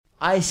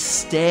I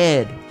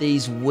stared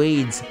these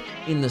weeds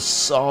in the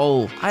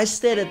soul. I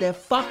stared at their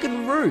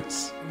fucking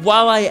roots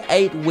while I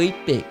ate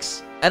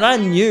Weet-Bix. And I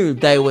knew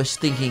they were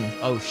thinking,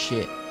 oh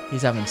shit,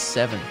 he's having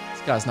 7.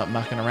 This guy's not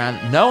mucking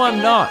around. No, I'm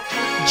not.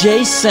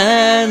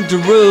 Jason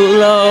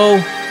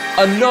Derulo,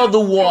 another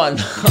one.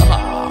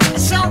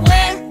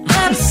 Somewhere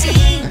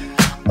unseen.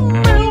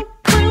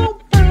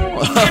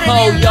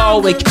 Oh,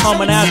 yo, we're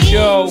coming out,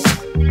 yo.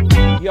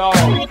 Yo,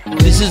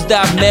 this is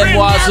that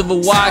Memoirs of a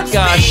White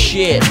Guy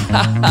shit.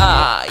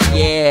 Haha,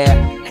 yeah.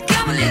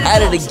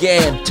 At it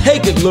again.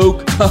 Take it,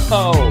 Luke.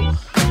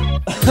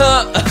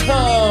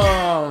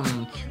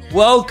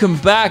 Welcome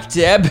back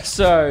to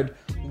episode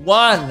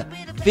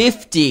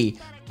 150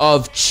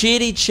 of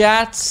Chitty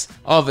Chats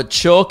of a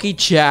Chalky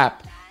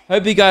Chap.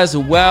 Hope you guys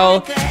are well.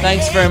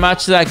 Thanks very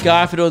much to that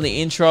guy for doing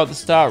the intro at the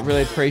start.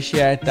 Really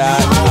appreciate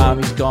that.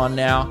 He's gone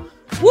now.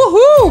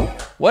 Woohoo!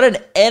 What an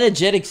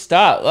energetic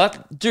start. Like,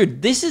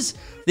 dude, this is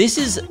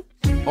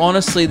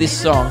honestly this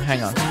song.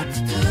 Hang on.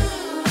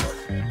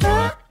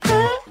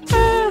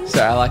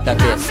 Sorry, I like that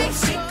bit.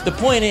 The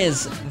point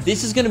is,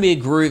 this is going to be a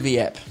groovy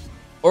ep.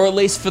 Or at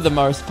least for the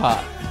most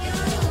part.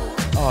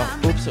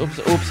 Oh, oops. I'm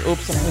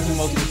using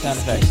multiple sound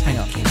effects. Hang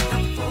on.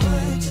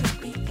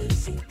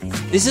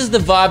 This is the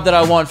vibe that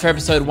I want for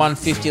episode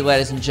 150,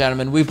 ladies and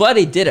gentlemen. We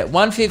bloody did it.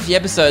 150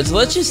 episodes.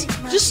 Let's just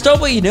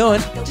stop what you're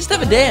doing. Just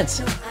have a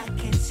dance.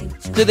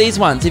 Do these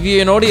ones. If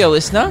you're an audio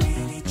listener,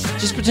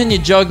 just pretend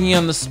you're jogging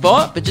on the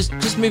spot, but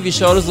just move your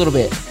shoulders a little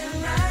bit.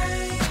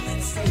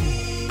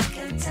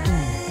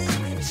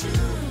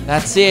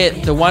 That's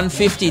it. The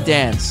 150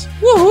 dance.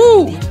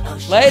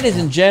 Woohoo! Ladies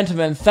and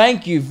gentlemen,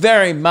 thank you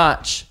very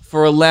much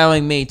for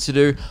allowing me to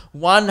do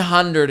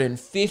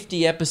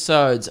 150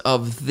 episodes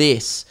of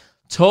this.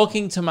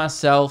 Talking to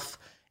myself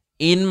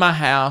in my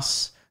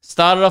house.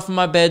 Started off in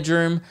my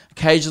bedroom.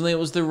 Occasionally it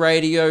was the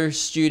radio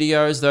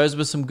studios. Those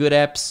were some good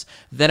eps.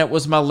 Then it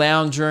was my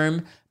lounge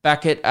room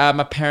back at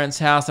my parents'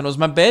 house. And it was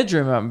my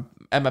bedroom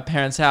at my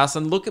parents' house.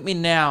 And look at me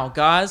now,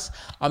 guys.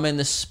 I'm in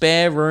the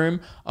spare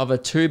room of a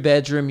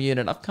 2-bedroom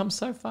unit. I've come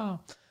so far.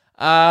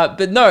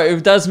 But no,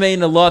 it does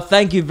mean a lot.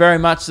 Thank you very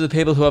much to the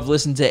people who have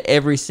listened to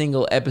every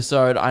single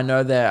episode. I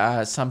know there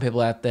are some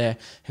people out there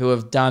who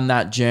have done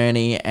that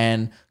journey.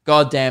 And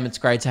goddamn, it's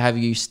great to have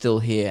you still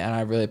here. And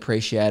I really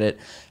appreciate it.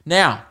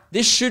 Now,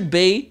 this should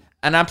be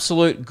an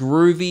absolute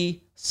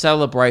groovy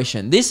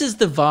celebration. This is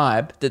the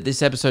vibe that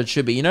this episode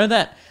should be. You know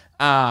that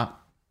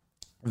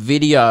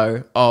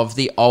video of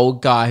the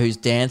old guy who's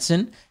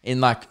dancing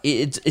in like,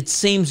 it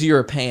seems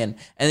European,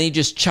 and he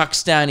just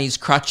chucks down his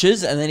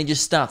crutches and then he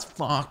just starts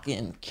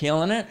fucking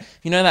killing it.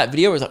 You know that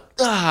video where it's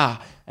like,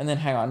 and then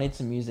hang on, I need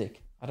some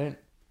music.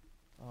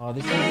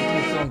 This music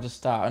takes so long to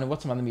start. And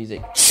what's some other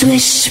music?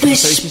 Swish,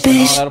 swish,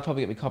 bish. That'll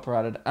probably get me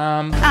copyrighted.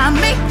 I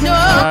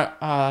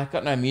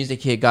got no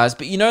music here, guys.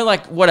 But you know,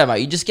 like, whatever.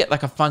 You just get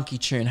like a funky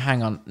tune.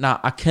 Hang on. Nah,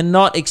 I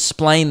cannot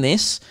explain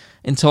this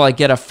until I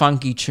get a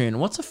funky tune.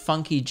 What's a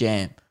funky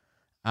jam?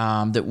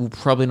 That will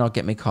probably not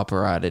get me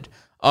copyrighted.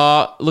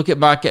 Look, it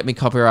might get me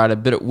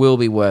copyrighted, but it will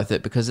be worth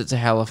it because it's a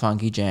hella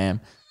funky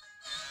jam.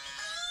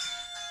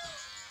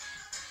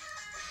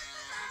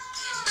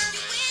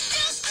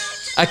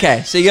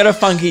 Okay, so you got a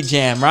funky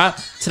jam, right?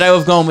 Today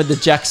we've gone with the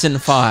Jackson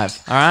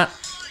 5, all right?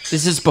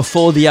 This is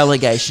before the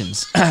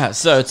allegations,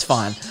 so it's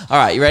fine. All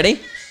right, you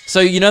ready? So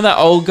you know that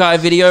old guy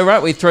video, right,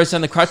 where he throws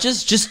down the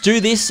crutches? Just do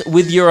this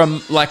with your,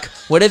 like,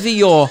 whatever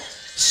your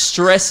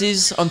stress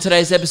is on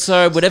today's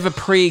episode, whatever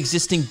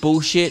pre-existing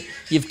bullshit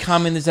you've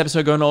come in this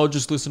episode going, oh,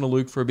 just listen to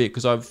Luke for a bit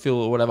because I feel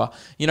or whatever.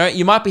 You know,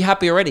 you might be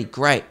happy already.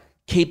 Great.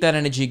 Keep that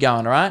energy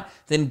going, all right?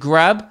 Then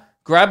grab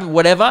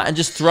whatever and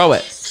just throw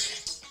it.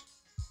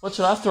 What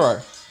should I throw?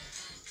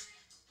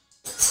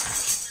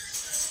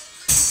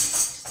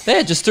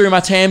 There, just threw my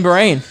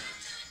tambourine.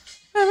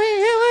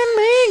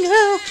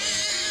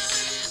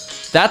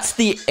 That's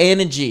the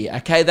energy,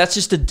 okay? That's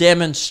just a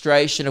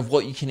demonstration of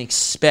what you can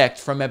expect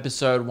from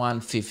episode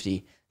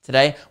 150.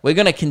 Today, we're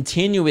going to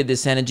continue with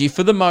this energy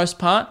for the most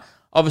part.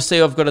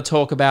 Obviously, I've got to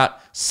talk about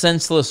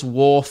senseless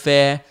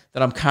warfare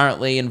that I'm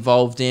currently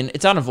involved in.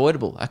 It's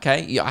unavoidable,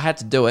 okay? I had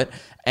to do it.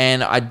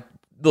 And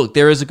look,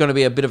 there is going to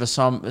be a bit of a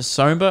somber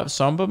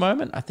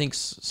moment. I think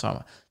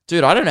somber.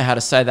 Dude, I don't know how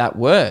to say that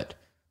word.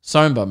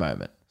 Somber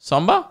moment.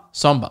 Somber.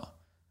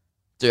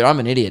 Dude, I'm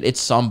an idiot.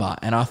 It's somber,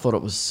 and I thought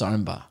it was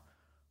somber.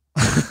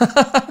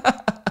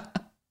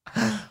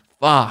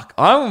 Fuck.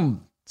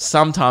 I'm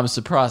sometimes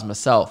surprised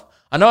myself.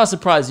 I know I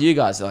surprise you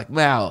guys. They're like,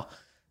 wow,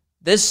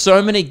 there's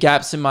so many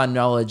gaps in my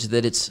knowledge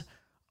that it's,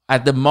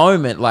 at the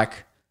moment,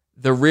 like,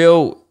 I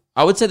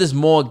would say there's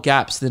more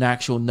gaps than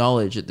actual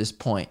knowledge at this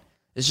point.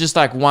 It's just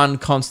like one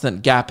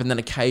constant gap, and then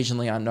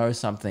occasionally I know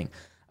something.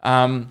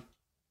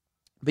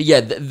 But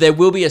yeah, there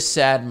will be a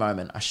sad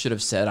moment. I should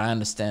have said, I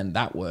understand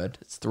that word.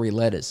 It's 3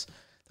 letters.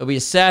 There'll be a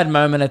sad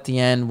moment at the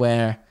end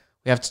where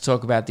we have to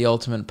talk about the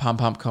ultimate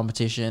pump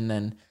competition.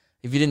 And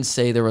if you didn't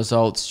see the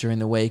results during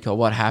the week or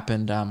what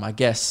happened, I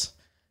guess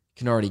you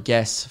can already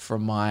guess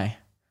from my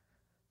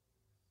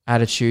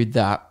attitude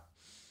that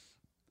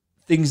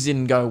things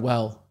didn't go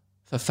well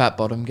for fat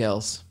bottom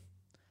girls.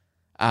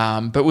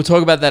 But we'll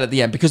talk about that at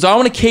the end because I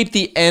want to keep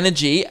the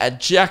energy at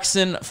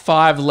Jackson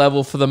 5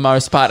 level for the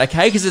most part,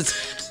 okay? Because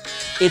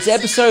it's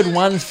episode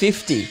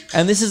 150,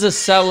 and this is a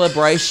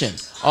celebration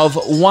of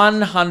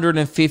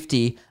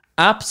 150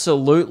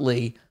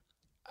 absolutely,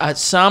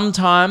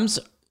 sometimes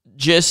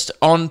just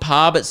on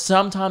par, but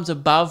sometimes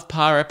above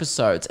par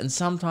episodes and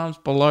sometimes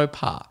below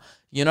par,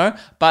 you know?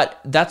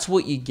 But that's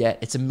what you get.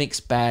 It's a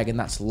mixed bag, and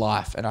that's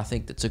life, and I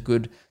think that's a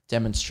good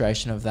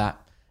demonstration of that.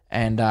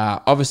 And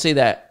obviously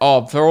that,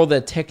 for all the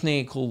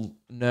technical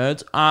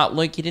nerds,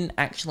 Luke, you didn't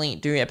actually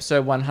do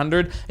episode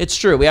 100. It's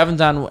true. We haven't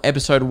done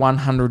episode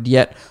 100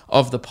 yet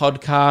of the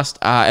podcast.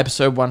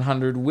 Episode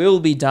 100 will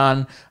be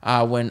done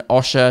when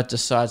Osher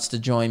decides to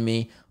join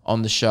me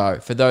on the show.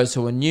 For those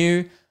who are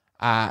new,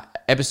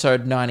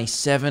 episode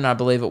 97, I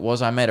believe it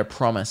was, I made a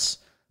promise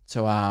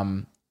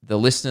to the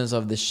listeners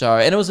of the show.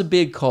 And it was a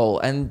big call.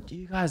 And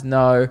you guys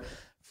know,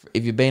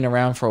 if you've been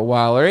around for a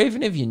while or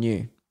even if you're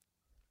new,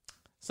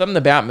 something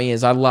about me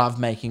is I love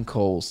making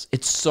calls.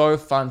 It's so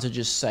fun to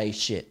just say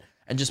shit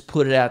and just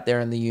put it out there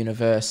in the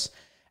universe.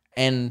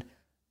 And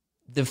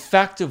the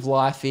fact of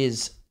life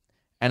is,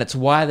 and it's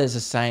why there's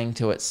a saying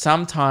to it,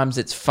 sometimes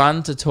it's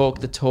fun to talk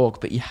the talk,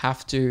 but you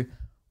have to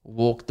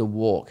walk the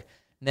walk.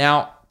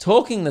 Now,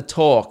 talking the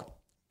talk,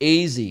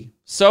 easy.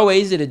 So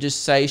easy to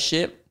just say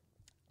shit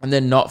and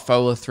then not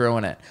follow through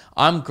on it.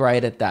 I'm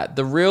great at that.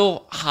 The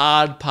real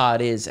hard part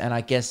is, and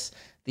I guess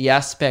the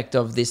aspect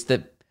of this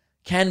that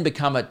can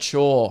become a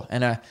chore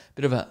and a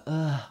bit of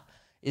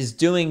is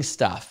doing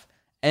stuff.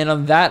 And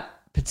on that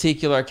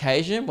particular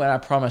occasion, when I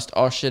promised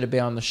Osher to be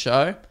on the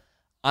show,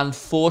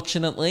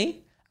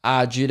 unfortunately,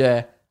 due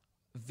to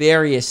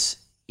various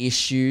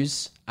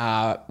issues,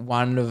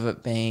 one of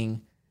it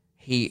being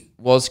he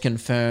was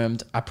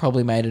confirmed, I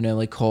probably made an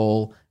early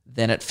call,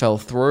 then it fell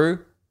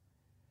through.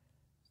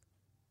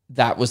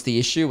 That was the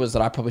issue, was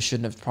that I probably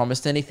shouldn't have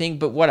promised anything,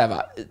 but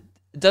whatever. It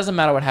doesn't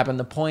matter what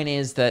happened. The point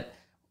is that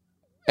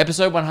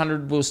episode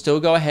 100 will still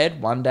go ahead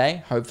one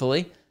day,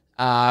 hopefully.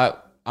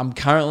 I'm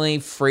currently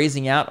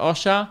freezing out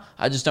Osher.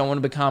 I just don't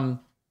want to come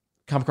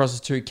across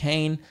as too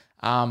keen.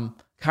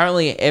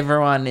 Currently,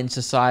 everyone in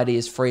society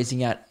is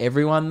freezing out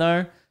everyone,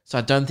 though. So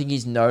I don't think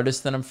he's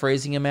noticed that I'm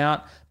freezing him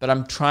out. But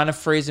I'm trying to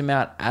freeze him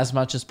out as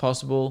much as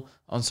possible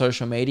on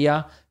social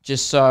media,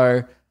 just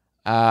so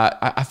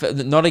I feel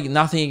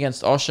nothing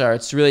against Osher.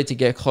 It's really to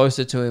get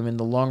closer to him in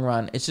the long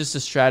run. It's just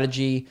a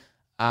strategy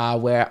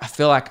where I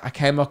feel like I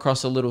came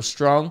across a little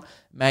strong,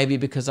 maybe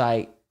because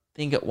I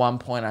think at one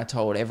point I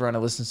told everyone who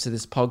listens to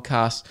this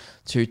podcast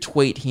to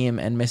tweet him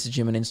and message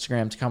him on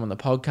Instagram to come on the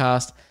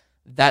podcast.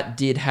 That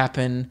did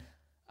happen.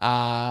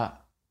 That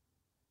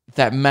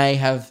may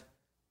have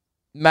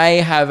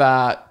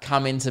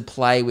come into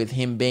play with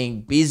him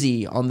being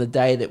busy on the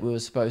day that we were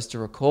supposed to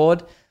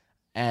record.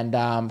 And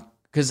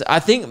because I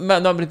think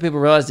not many people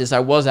realize this, I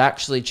was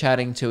actually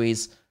chatting to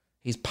his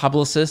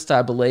publicist,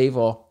 I believe,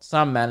 or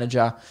some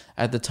manager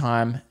at the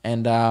time.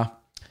 And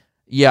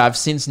I've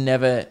since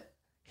never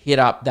hit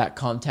up that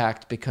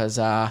contact because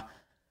at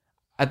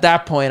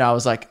that point I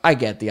was like, I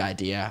get the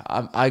idea.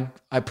 I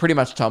pretty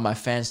much told my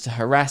fans to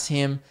harass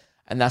him,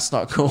 and that's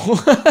not cool.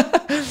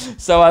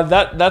 So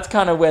that's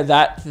kind of where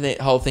that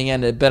whole thing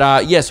ended.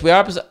 But yes, we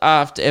are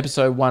after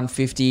episode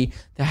 150.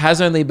 There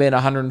has only been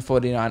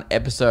 149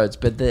 episodes,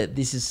 but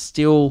this is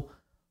still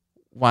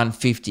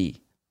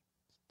 150.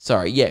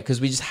 Sorry, yeah,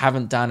 because we just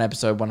haven't done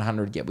episode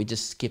 100 yet. We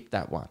just skipped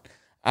that one.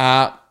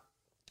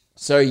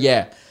 So,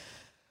 yeah.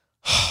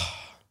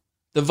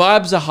 The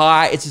vibes are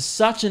high. It's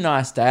such a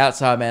nice day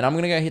outside, man. I'm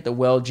going to go hit the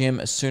well gym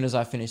as soon as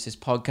I finish this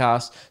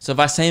podcast. So if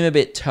I seem a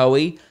bit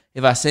toey,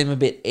 if I seem a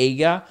bit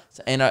eager,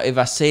 and if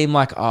I seem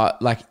like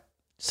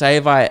say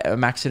if I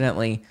am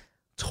accidentally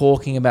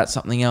talking about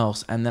something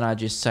else and then I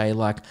just say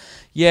like,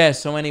 yeah,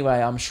 so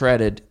anyway, I'm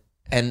shredded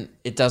and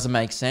it doesn't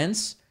make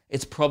sense,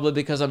 it's probably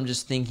because I'm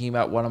just thinking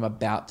about what I'm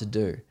about to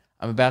do.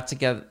 I'm about to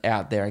get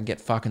out there and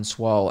get fucking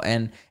swole.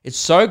 And it's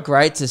so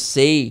great to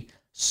see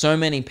so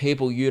many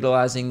people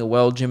utilizing the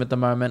Well Gym at the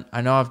moment.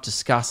 I know I've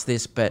discussed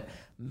this, but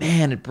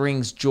man, it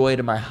brings joy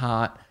to my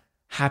heart,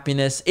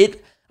 happiness.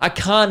 I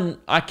cannot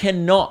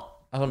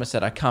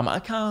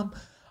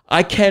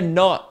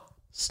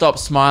stop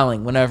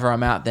smiling whenever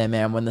I'm out there,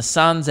 man. When the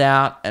sun's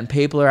out and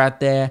people are out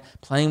there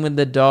playing with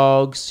the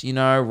dogs,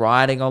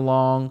 riding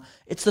along.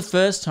 It's the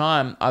first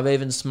time I've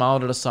even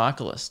smiled at a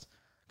cyclist.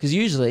 Because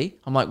usually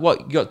I'm like,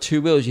 what, you got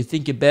two wheels? You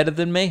think you're better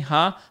than me?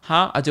 Huh?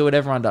 I do what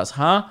everyone does.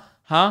 Huh?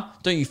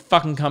 Don't you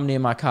fucking come near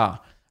my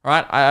car. All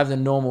right? I have the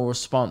normal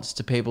response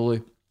to people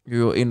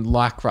who are in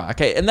Lycra.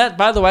 Okay, and that,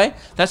 by the way,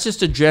 that's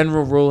just a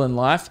general rule in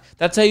life.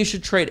 That's how you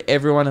should treat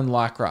everyone in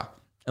Lycra.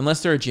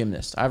 Unless they're a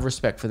gymnast. I have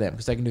respect for them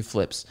because they can do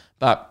flips.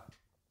 But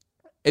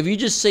if you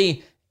just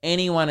see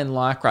anyone in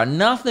Lycra,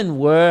 nothing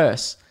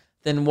worse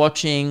than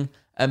watching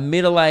a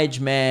middle-aged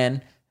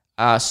man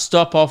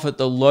stop off at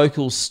the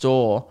local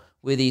store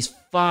with his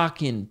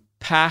fucking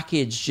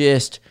package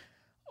it's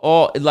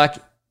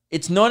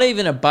not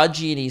even a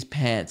budgie in his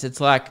pants. It's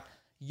like,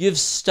 you've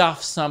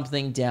stuffed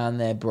something down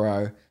there,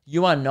 bro.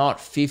 you are not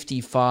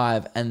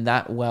 55 and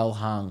that well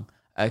hung,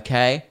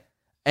 okay?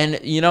 And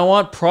you know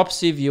what?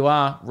 Props if you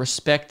are,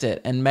 respect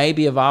it. And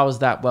maybe if I was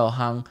that well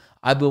hung,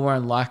 I'd be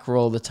wearing Lycra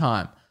all the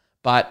time.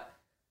 But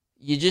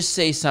you just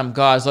see some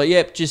guys like,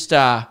 yep, just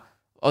on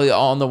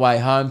the way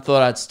home,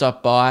 thought I'd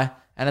stop by.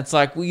 And it's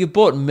like, well, you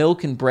bought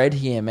milk and bread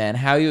here, man.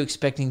 How are you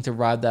expecting to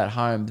ride that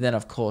home? But then,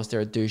 of course,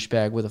 they're a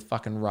douchebag with a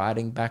fucking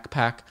riding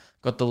backpack.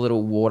 Got the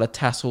little water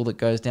tassel that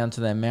goes down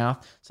to their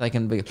mouth. So they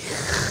can be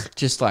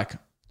just like,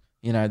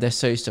 you know, they're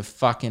so used to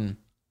fucking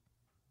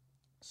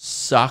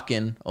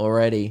sucking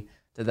already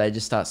that they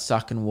just start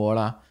sucking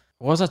water.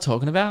 What was I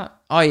talking about?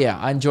 Oh, yeah,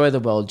 I enjoy the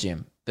World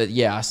Gym. But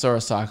yeah, I saw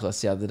a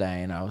cyclist the other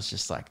day and I was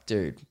just like,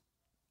 dude,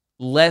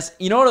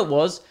 you know what it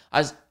was?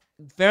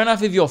 Fair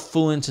enough if you're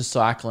full into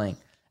cycling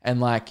and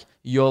like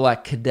you're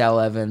like Cadell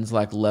Evans,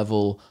 like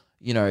level,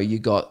 you know, you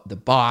got the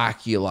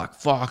bike, you're like,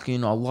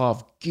 fucking, I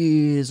love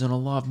gears and I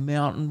love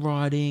mountain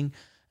riding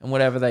and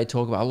whatever they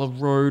talk about. I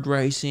love road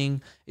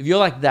racing. If you're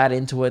like that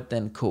into it,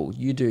 then cool,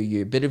 you do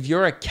you. But if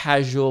you're a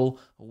casual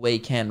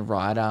weekend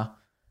rider,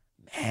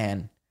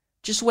 man,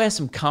 just wear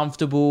some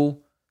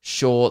comfortable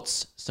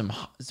shorts,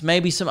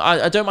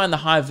 I don't mind the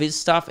high vis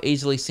stuff,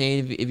 easily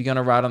seen if you're going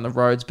to ride on the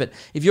roads. But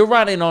if you're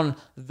riding on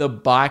the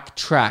bike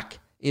track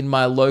in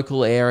my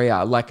local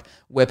area, like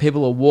where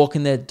people are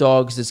walking their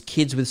dogs, there's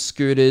kids with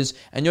scooters,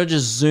 and you're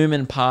just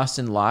zooming past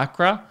in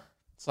Lycra,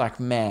 it's like,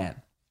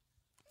 man,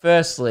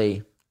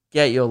 firstly,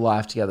 get your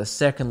life together.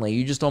 Secondly,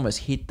 you just almost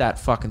hit that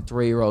fucking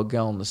 3-year-old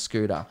girl on the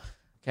scooter.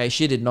 Okay,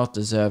 she did not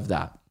deserve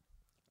that.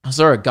 I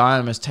saw a guy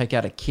almost take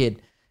out a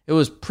kid. It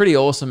was pretty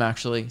awesome,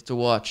 actually, to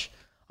watch.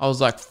 I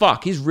was like,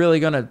 fuck, he's really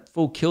going to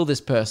full kill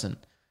this person.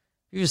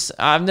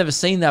 I've never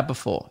seen that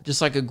before.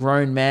 Just like a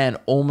grown man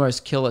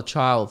almost kill a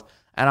child.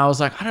 And I was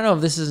like, I don't know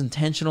if this is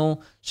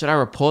intentional. Should I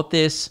report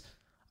this?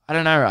 I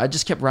don't know. I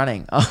just kept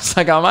running. I was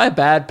like, am I a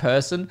bad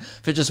person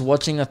for just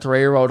watching a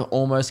 3-year-old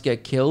almost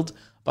get killed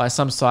by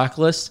some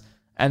cyclist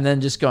and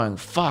then just going,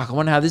 fuck, I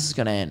wonder how this is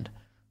going to end.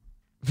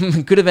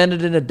 It could have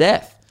ended in a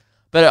death.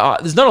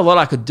 But there's not a lot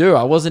I could do.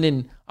 I wasn't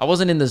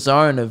in the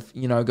zone of,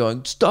 you know,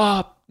 going,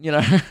 stop, you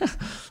know.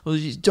 Well,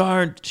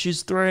 don't,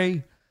 she's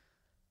 3.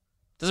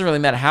 Doesn't really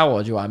matter how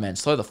old you are, man.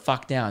 Slow the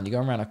fuck down. You're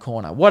going around a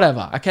corner.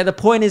 Whatever. Okay, the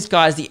point is,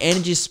 guys, the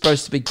energy is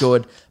supposed to be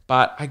good,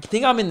 but I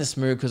think I'm in this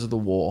mood because of the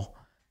war.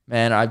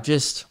 Man,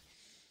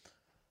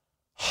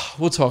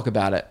 we'll talk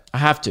about it. I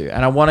have to.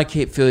 And I want to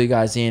keep filling you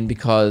guys in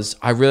because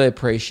I really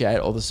appreciate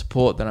all the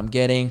support that I'm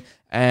getting.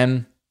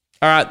 And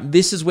all right,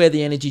 this is where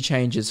the energy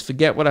changes.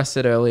 Forget what I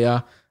said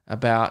earlier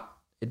about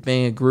it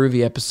being a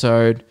groovy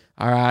episode.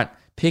 All right,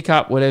 pick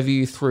up whatever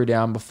you threw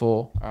down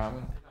before. All right, I'm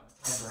going to pick up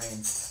the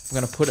tambourine. I'm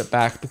going to put it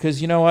back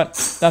because you know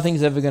what?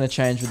 Nothing's ever going to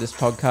change with this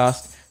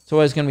podcast. It's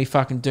always going to be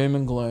fucking doom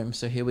and gloom.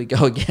 So here we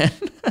go again.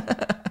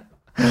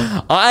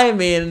 I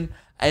am in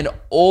an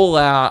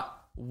all-out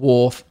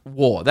war.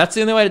 That's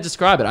the only way to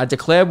describe it. I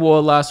declared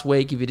war last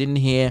week, if you didn't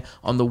hear,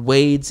 on the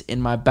weeds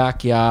in my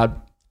backyard.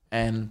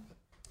 And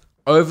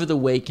over the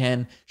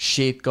weekend,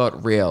 shit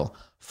got real.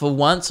 For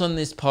once on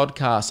this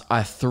podcast,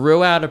 I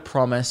threw out a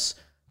promise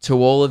to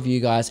all of you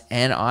guys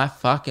and I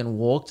fucking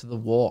walked the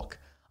walk.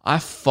 I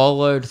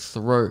followed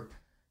through.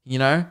 You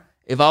know,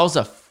 if I was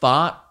a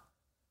fart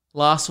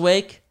last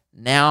week,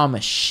 now I'm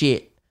a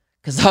shit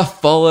because I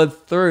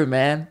followed through,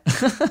 man.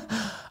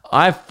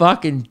 I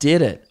fucking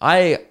did it.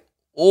 I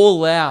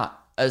all out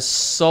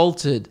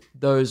assaulted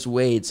those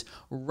weeds,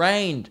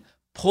 rained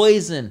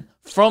poison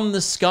from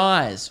the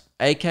skies,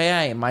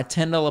 aka my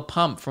 $10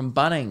 pump from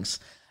Bunnings.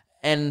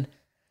 And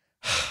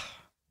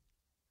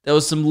there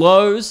was some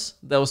lows,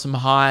 there were some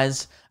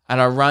highs,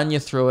 and I run you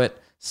through it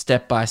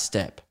step by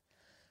step.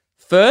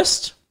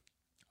 First,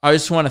 I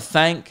just want to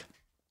thank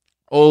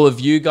all of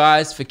you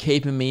guys for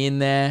keeping me in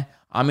there.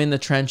 I'm in the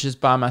trenches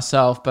by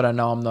myself, but I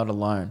know I'm not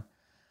alone.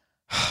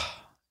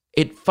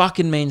 It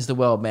fucking means the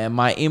world, man.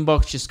 My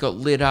inbox just got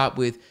lit up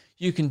with,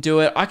 you can do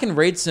it. I can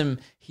read some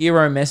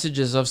hero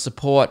messages of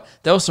support.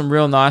 There were some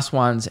real nice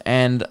ones,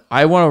 and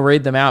I want to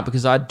read them out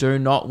because I do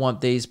not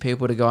want these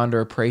people to go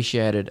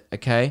underappreciated,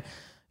 okay?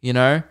 You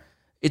know,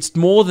 it's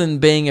more than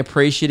being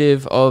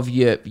appreciative of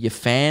your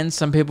fans,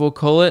 some people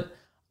call it.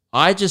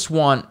 I just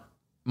want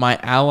my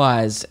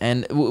allies,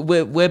 and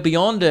we're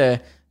beyond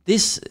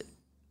this,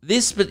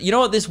 but you know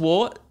what, this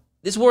war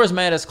has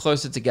made us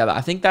closer together.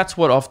 I think that's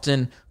what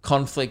often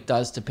conflict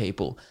does to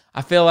people.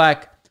 I feel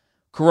like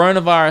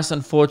coronavirus,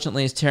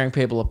 unfortunately, is tearing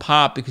people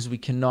apart because we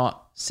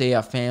cannot see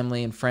our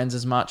family and friends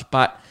as much,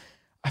 but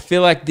I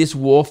feel like this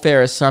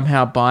warfare is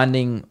somehow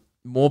binding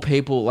more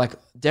people, like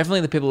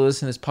definitely the people who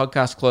listen to this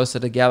podcast, closer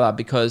together,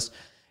 because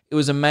it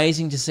was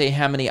amazing to see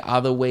how many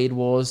other weed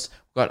wars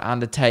got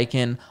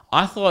undertaken.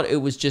 I thought it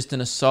was just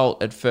an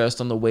assault at first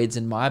on the weeds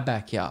in my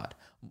backyard,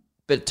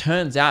 but it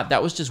turns out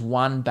that was just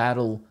one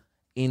battle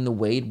in the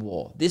weed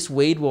war. This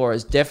weed war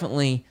is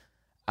definitely,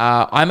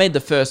 I made the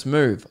first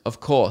move, of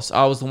course.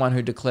 I was the one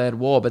who declared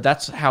war, but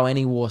that's how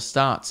any war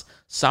starts.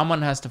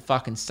 Someone has to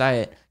fucking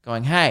say it,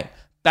 going, hey,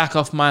 back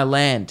off my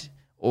land,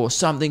 or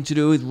something to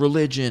do with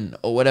religion,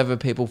 or whatever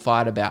people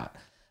fight about.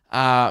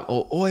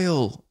 or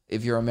oil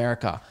if you're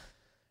America.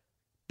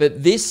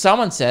 But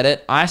someone said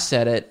it, I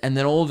said it, and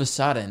then all of a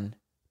sudden,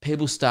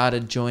 people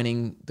started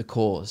joining the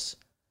cause.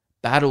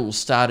 Battles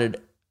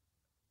started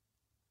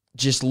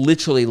just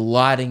literally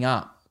lighting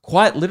up.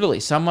 Quite literally.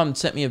 Someone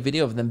sent me a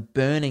video of them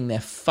burning their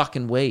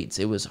fucking weeds.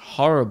 It was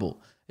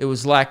horrible. It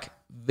was like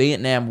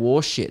Vietnam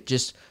War shit,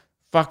 just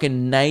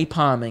fucking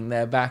napalming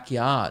their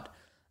backyard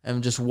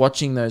and just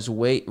watching those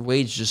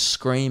weeds just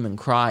scream and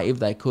cry if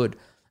they could.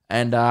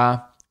 And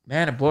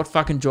man, it brought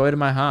fucking joy to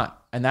my heart.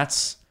 And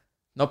that's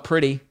not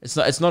pretty. It's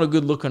not a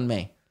good look on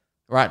me,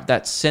 right?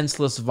 That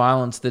senseless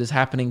violence that is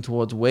happening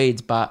towards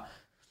weeds. But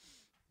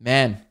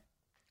man,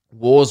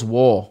 war's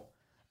war.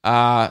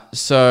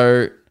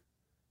 So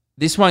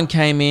this one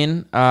came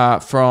in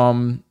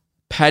from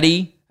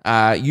Paddy.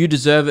 You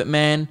deserve it,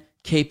 man.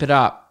 Keep it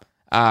up.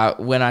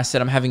 When I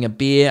said I'm having a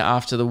beer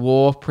after the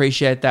war.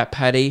 Appreciate that,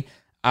 Paddy.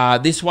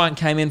 This one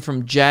came in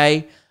from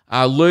Jay.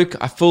 Luke,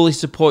 I fully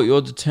support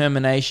your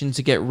determination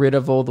to get rid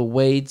of all the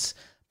weeds,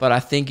 but I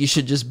think you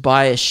should just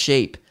buy a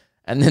sheep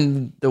and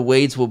then the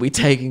weeds will be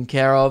taken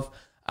care of.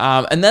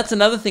 And that's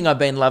another thing I've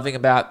been loving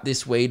about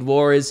this weed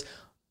war is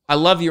I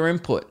love your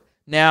input.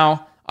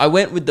 Now, I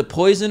went with the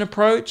poison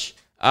approach.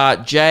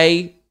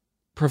 Jay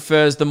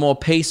prefers the more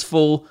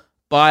peaceful,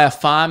 buy a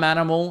farm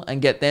animal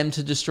and get them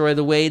to destroy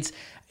the weeds.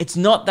 It's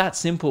not that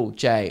simple,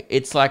 Jay.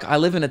 It's like I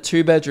live in a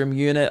 2-bedroom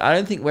unit. I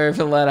don't think we're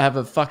even allowed to have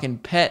a fucking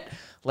pet,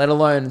 let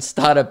alone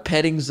start a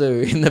petting zoo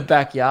in the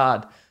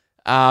backyard.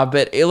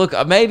 But look,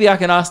 maybe I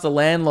can ask the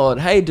landlord,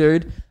 hey,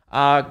 dude,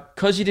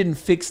 because you didn't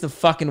fix the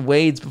fucking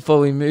weeds before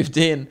we moved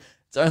in,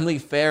 it's only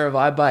fair if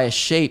I buy a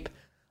sheep.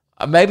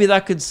 Maybe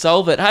that could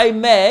solve it. Hey,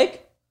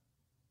 Meg,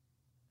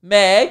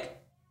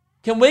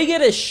 can we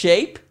get a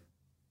sheep?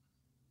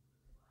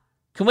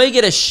 Can we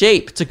get a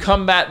sheep to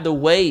combat the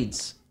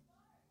weeds?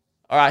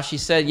 All right, she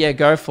said, yeah,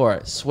 go for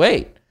it.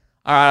 Sweet.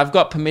 All right, I've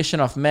got permission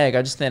off Meg.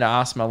 I just need to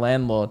ask my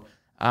landlord.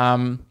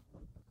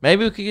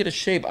 Maybe we could get a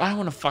sheep. I don't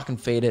want to fucking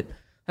feed it.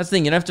 That's the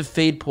thing. You don't have to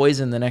feed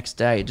poison the next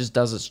day. It just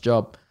does its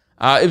job.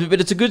 But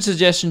it's a good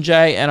suggestion,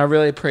 Jay, and I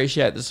really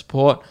appreciate the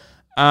support.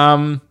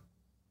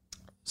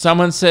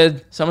 Someone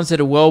said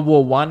a World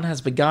War I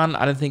has begun.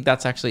 I don't think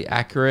that's actually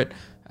accurate.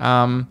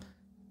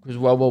 Because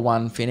World War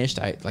I finished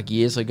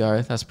years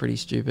ago. That's pretty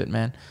stupid,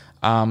 man.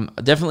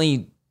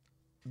 Definitely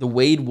the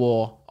weed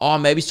war. Oh,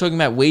 maybe he's talking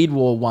about Weed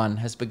War 1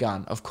 has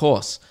begun. Of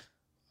course.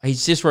 He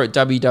just wrote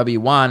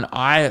WW1.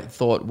 I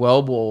thought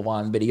World War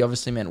 1, but he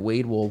obviously meant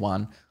Weed War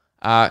 1.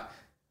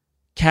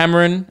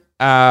 Cameron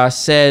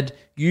said,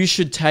 you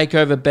should take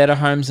over Better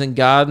Homes and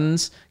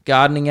Gardens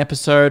gardening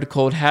episode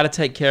called How to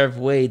Take Care of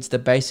Weeds, the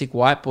basic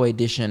white boy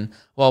edition,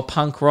 while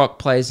punk rock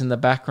plays in the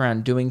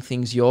background doing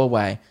things your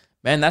way.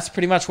 Man, that's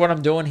pretty much what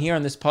I'm doing here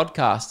on this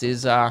podcast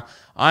is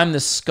I'm the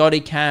Scotty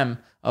Cam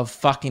of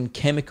fucking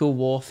chemical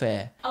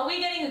warfare. Are we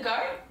getting a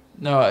goat?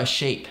 No, a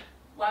sheep.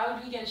 Why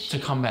would we get a sheep?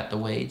 To combat the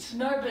weeds.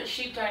 No, but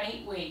sheep don't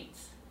eat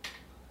weeds.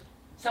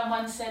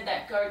 Someone said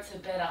that goats are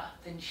better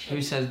than sheep.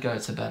 Who says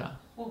goats are better?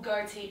 Well,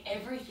 goats eat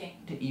everything.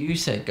 You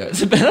said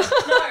goats are better.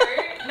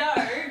 No,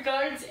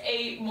 goats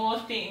eat more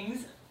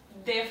things,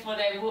 therefore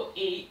they will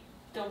eat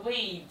the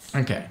weeds.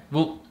 Okay,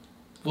 we'll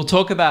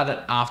talk about it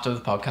after the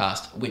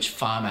podcast, which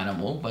farm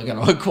animal we're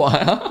going to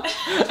acquire.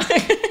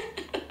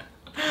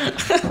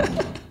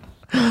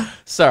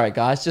 Sorry,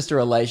 guys, just a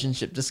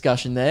relationship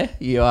discussion there.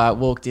 You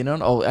walked in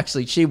on, oh,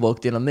 actually, she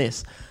walked in on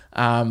this.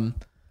 Where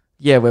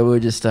we were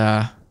just,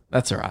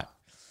 that's all right.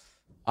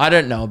 I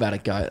don't know about a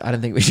goat. I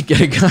don't think we should get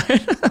a goat.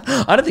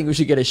 I don't think we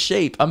should get a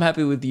sheep. I'm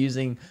happy with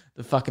using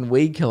the fucking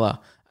weed killer.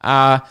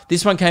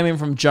 This one came in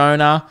from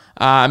Jonah.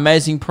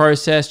 Amazing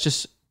progress,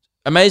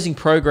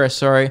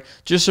 sorry.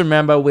 Just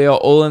remember, we are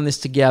all in this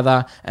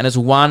together, and as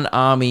one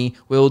army,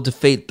 we will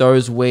defeat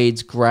those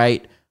weeds.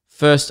 Great.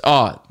 First,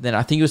 then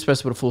I think you were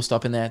supposed to put a full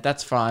stop in there.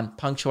 That's fine.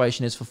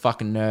 Punctuation is for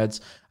fucking nerds.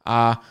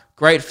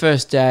 Great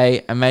first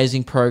day.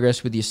 Amazing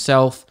progress with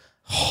yourself.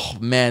 Oh,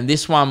 man,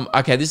 this one...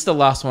 Okay, this is the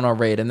last one I'll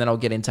read, and then I'll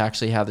get into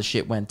actually how the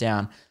shit went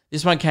down.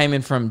 This one came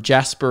in from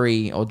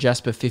Jaspery, or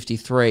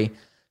Jasper53.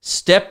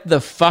 Step the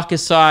fuck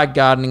aside,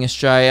 Gardening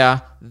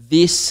Australia.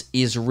 This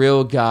is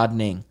real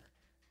gardening.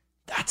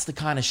 That's the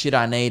kind of shit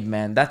I need,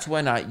 man. That's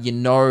when you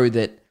know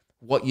that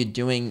what you're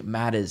doing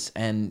matters,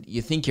 and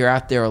you think you're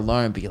out there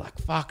alone, but you're like,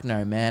 fuck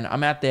no, man.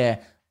 I'm out there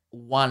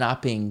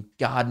one-upping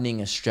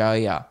Gardening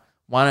Australia,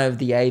 one of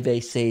the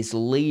ABC's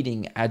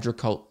leading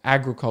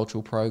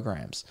agricultural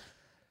programs.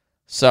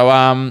 So,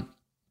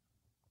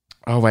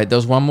 oh wait, there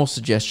was one more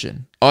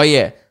suggestion. Oh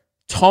yeah,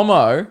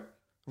 Tomo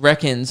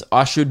reckons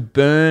I should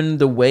burn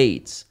the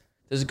weeds.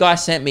 There's a guy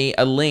sent me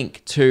a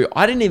link to,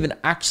 I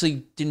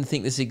didn't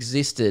think this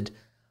existed.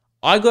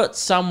 I got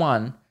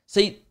someone,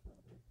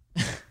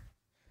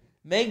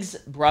 Meg's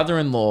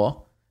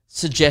brother-in-law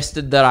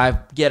suggested that I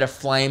get a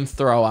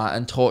flamethrower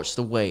and torch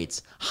the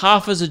weeds.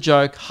 Half as a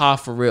joke,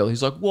 half for real.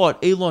 He's like,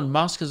 what? Elon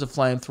Musk has a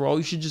flamethrower?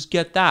 You should just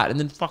get that and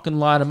then fucking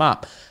light them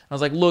up. I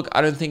was like, look,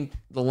 I don't think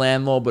the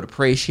landlord would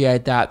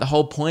appreciate that. The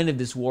whole point of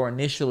this war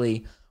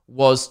initially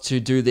was to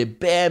do the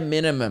bare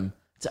minimum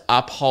to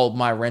uphold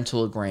my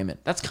rental agreement.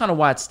 That's kind of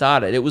why it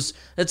started.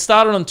 It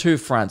started on two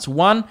fronts.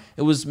 One,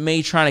 it was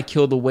me trying to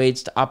kill the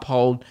weeds to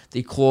uphold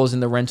the clause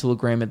in the rental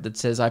agreement that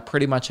says I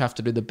pretty much have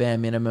to do the bare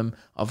minimum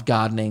of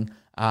gardening,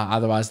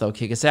 otherwise they'll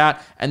kick us out.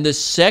 And the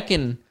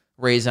second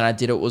reason I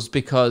did it was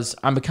because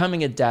I'm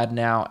becoming a dad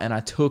now, and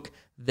I took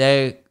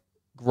their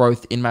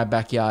growth in my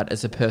backyard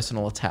as a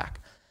personal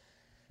attack.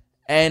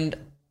 And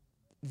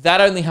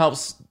that only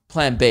helps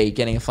plan B,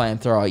 getting a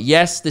flamethrower.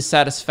 Yes, the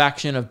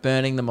satisfaction of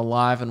burning them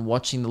alive and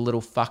watching the little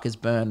fuckers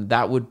burn,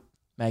 that would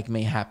make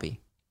me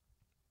happy.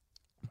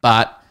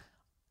 But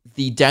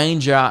the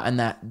danger and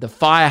the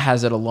fire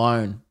hazard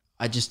alone,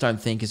 I just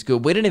don't think is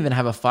good. We didn't even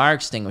have a fire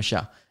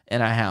extinguisher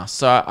in our house.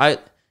 So I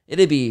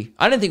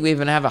don't think we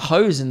even have a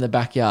hose in the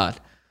backyard.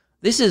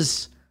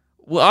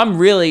 I'm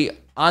really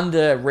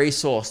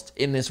under-resourced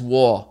in this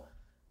war.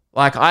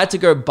 Like, I had to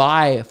go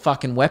buy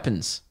fucking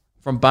weapons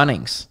from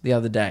Bunnings the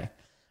other day.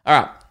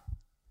 All right.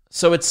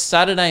 So it's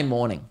Saturday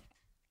morning.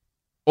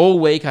 All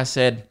week I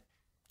said,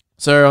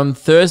 so on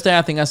Thursday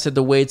I think I said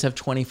the weeds have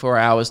 24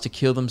 hours to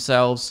kill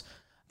themselves.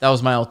 That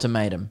was my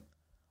ultimatum.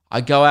 I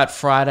go out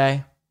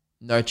Friday,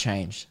 no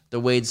change. The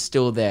weeds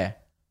still there,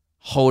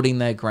 holding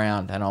their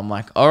ground. And I'm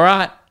like, all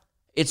right,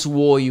 it's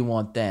war you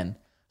want then.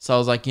 So I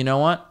was like, you know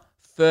what?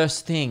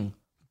 First thing,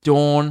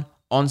 dawn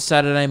on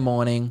Saturday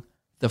morning,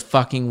 the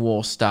fucking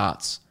war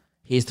starts.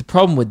 Here's the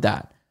problem with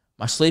that.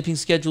 My sleeping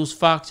schedule's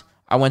fucked.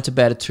 I went to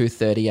bed at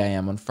 2:30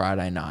 a.m. on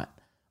Friday night,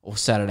 or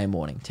Saturday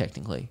morning,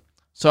 technically.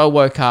 So I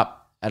woke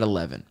up at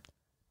 11.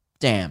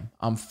 Damn,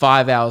 I'm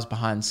 5 hours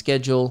behind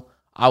schedule.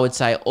 I would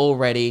say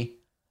already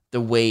the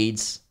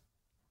weeds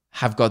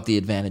have got the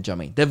advantage on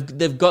me.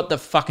 They've got the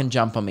fucking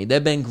jump on me.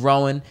 They've been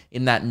growing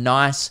in that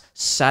nice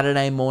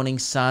Saturday morning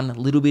sun, a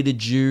little bit of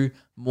dew,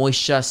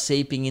 moisture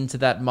seeping into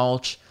that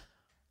mulch.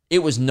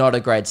 It was not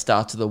a great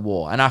start to the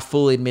war, and I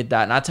fully admit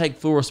that, and I take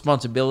full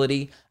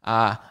responsibility.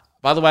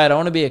 By the way, I don't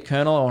want to be a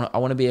colonel. I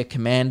want to be a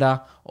commander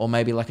or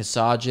maybe like a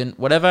sergeant,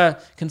 whatever.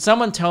 Can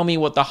someone tell me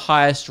what the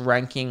highest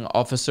ranking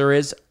officer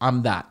is?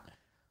 I'm that.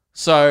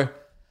 So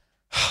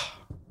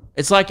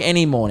it's like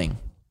any morning.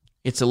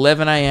 It's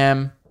 11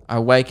 a.m. I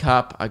wake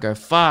up. I go,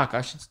 fuck,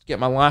 I should get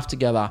my life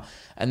together.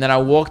 And then I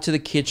walk to the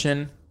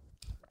kitchen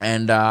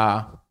and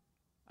I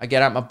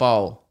get out my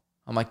bowl.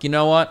 I'm like, you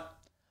know what?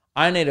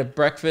 I need a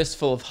breakfast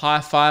full of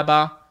high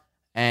fiber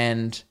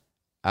and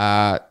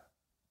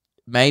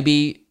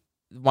maybe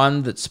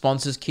one that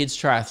sponsors kids'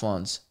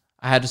 triathlons.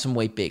 I had some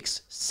Wheat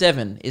Bix.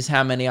 7 is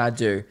how many I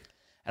do.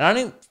 And I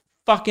don't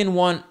fucking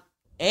want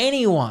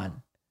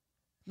anyone,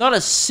 not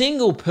a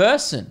single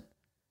person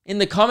in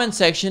the comment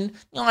section,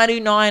 I do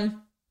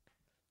 9.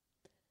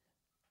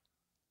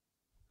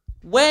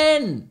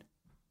 When?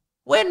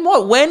 When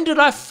what? When did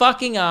I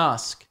fucking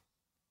ask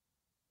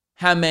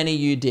how many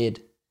you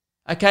did?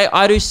 Okay,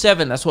 I do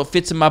 7. That's what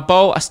fits in my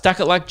bowl. I stack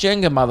it like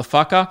Jenga,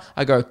 motherfucker.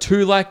 I go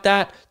 2 like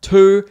that,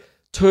 2,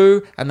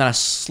 and then I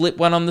slip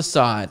one on the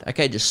side.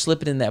 Okay, just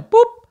slip it in there.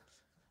 Boop.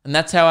 And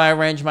that's how I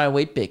arrange my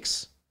Wheat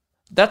Bix.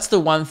 That's the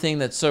one thing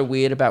that's so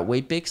weird about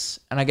Wheat Bix,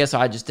 and I guess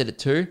I just did it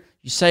too.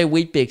 You say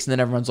Wheat Bix, and then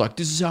everyone's like,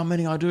 this is how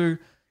many I do,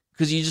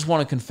 because you just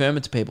want to confirm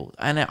it to people.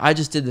 And I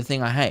just did the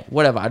thing I hate.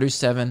 Whatever, I do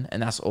 7,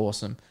 and that's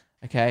awesome.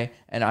 Okay?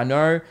 And I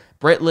know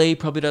Brett Lee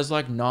probably does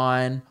like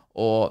 9,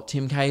 or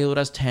Tim Cahill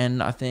does 10,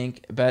 I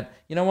think. But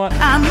you know what?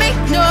 I make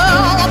no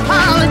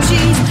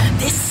apologies.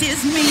 This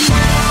is me.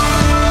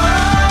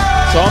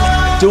 So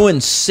I'm doing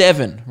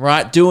 7,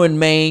 right? Doing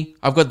me.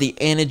 I've got the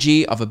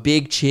energy of a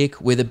big chick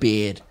with a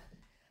beard.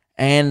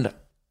 And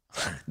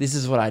this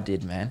is what I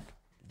did, man.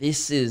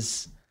 This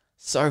is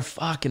so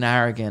fucking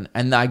arrogant.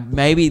 And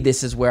maybe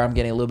this is where I'm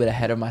getting a little bit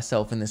ahead of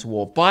myself in this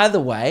war. By the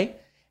way,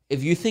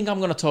 if you think I'm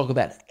going to talk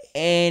about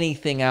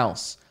anything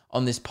else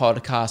on this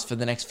podcast for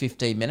the next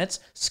 15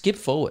 minutes, skip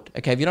forward.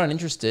 Okay, if you're not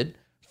interested,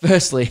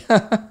 firstly,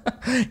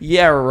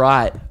 yeah,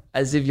 right.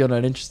 As if you're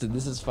not interested.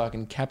 This is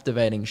fucking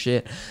captivating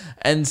shit.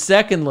 And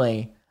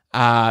secondly,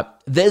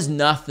 there's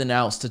nothing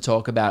else to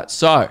talk about.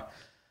 So,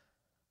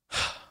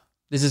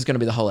 this is going to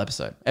be the whole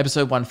episode.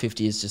 Episode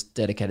 150 is just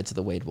dedicated to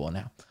the weed war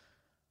now.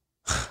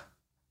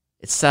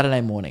 It's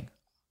Saturday morning.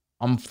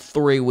 I'm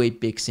 3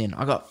 Wheat Bix in.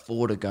 I got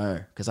 4 to go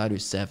because I do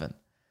 7.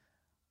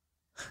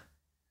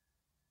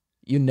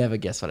 You never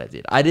guess what I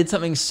did. I did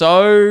something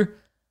so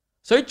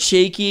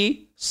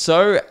cheeky,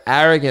 so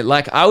arrogant.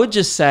 Like, I would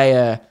just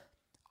say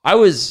I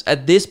was,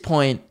 at this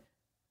point,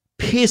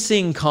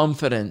 pissing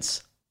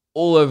confidence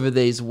all over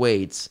these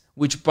weeds,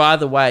 which, by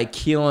the way,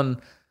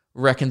 Keelan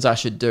reckons I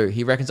should do.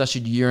 He reckons I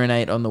should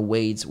urinate on the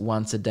weeds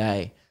once a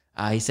day.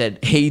 He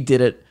said he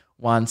did it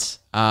once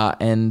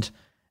and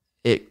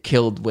it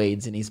killed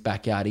weeds in his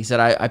backyard. He said,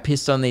 I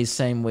pissed on these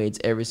same weeds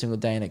every single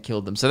day and it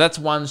killed them. So that's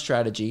one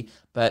strategy,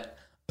 but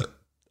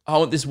I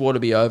want this war to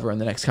be over in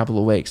the next couple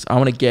of weeks. I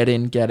want to get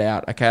in, get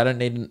out. Okay, I don't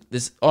need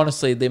this.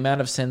 Honestly, the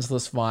amount of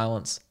senseless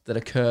violence that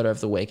occurred over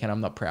the weekend, I'm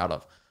not proud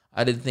of.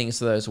 I did things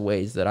to those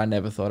weeds that I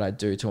never thought I'd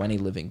do to any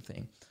living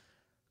thing.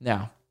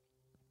 Now,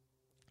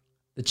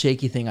 the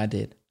cheeky thing I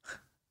did.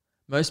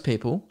 Most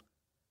people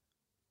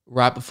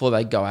right before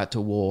they go out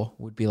to war,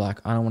 would be like,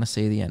 I don't want to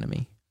see the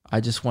enemy.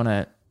 I just want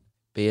to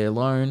be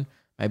alone,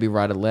 maybe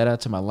write a letter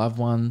to my loved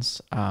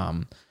ones,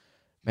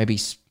 maybe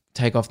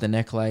take off the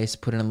necklace,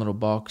 put it in a little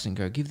box and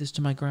go, give this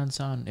to my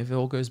grandson if it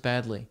all goes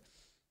badly.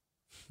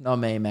 Not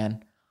me,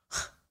 man.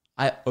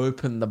 I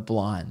opened the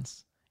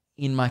blinds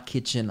in my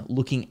kitchen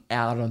looking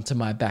out onto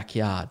my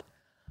backyard.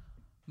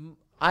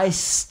 I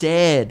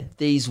stared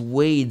these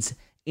weeds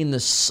in the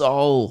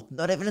soul,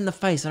 not even in the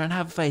face. I don't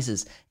have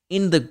faces.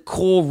 In the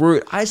core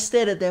root. I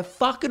stared at their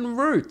fucking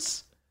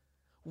roots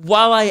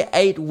while I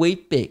ate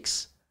Wheat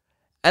Bix.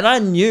 And I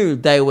knew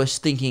they were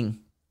thinking,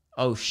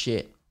 oh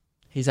shit,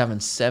 he's having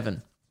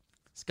 7.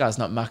 This guy's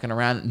not mucking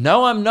around.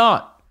 No, I'm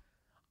not.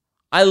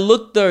 I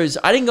looked those.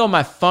 I didn't go on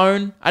my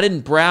phone. I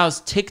didn't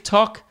browse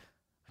TikTok.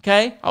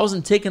 Okay? I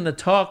wasn't ticking the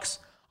talks.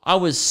 I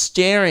was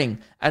staring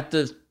at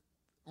the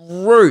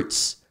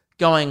roots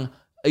going,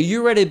 are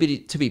you ready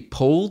to be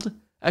pulled?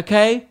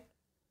 Okay?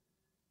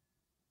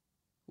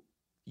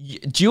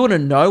 Do you want to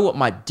know what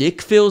my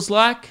dick feels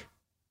like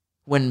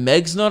when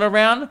Meg's not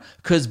around?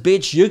 Because,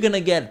 bitch, you're going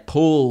to get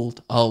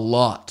pulled a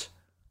lot.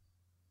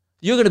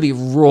 You're going to be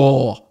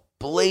raw,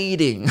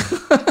 bleeding.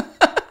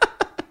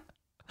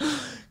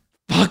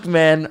 Fuck,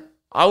 man.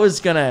 I was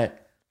going to,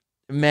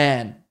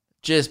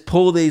 just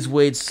pull these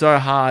weeds so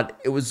hard.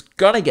 It was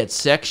going to get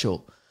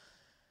sexual.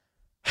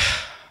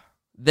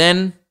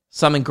 Then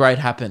something great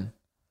happened.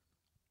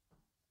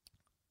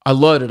 I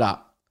loaded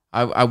up.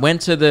 I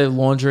went to the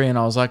laundry and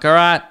I was like, all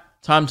right,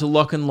 time to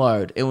lock and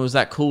load. It was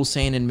that cool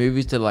scene in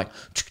movies that like,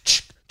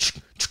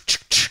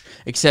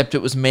 except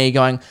it was me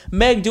going,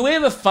 Meg, do we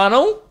have a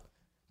funnel?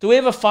 Do we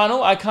have a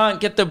funnel? I can't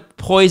get the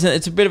poison.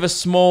 It's a bit of a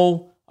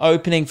small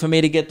opening for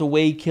me to get the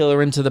weed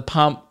killer into the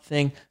pump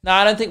thing. No,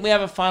 I don't think we have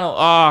a funnel.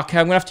 Oh, okay,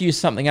 I'm going to have to use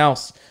something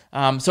else.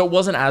 So it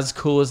wasn't as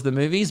cool as the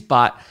movies,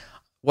 but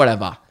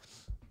whatever.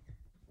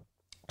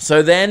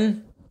 So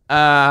then,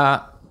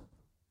 honestly,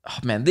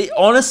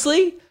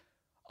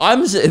 I'm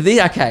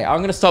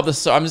going to stop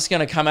this. I'm just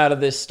going to come out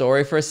of this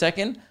story for a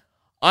second.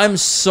 I'm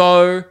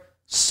so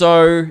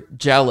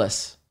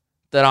jealous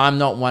that I'm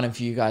not one of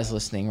you guys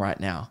listening right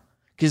now.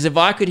 Because if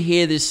I could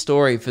hear this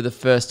story for the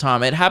first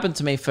time, it happened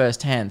to me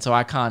firsthand, so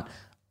I can't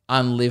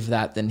unlive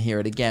that then hear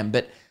it again.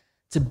 But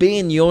to be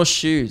in your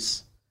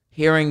shoes,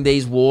 hearing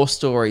these war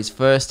stories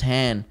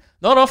firsthand,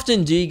 not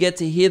often do you get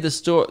to hear the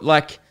story,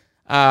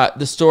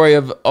 the story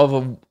of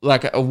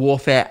a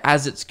warfare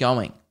as it's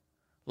going.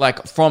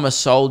 Like from a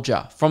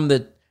soldier, from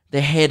the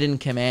head in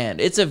command.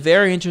 It's a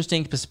very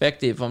interesting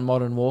perspective on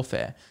modern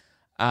warfare.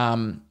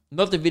 Not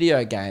the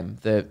video game,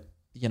 the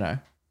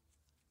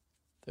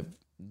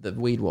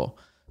weed war.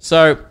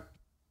 So,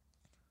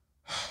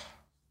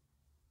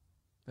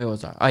 where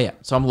was I? Oh yeah,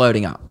 so I'm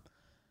loading up.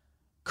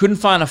 Couldn't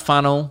find a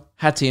funnel,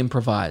 had to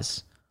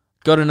improvise.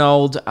 Got an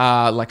old,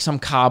 some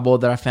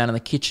cardboard that I found in the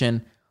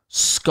kitchen,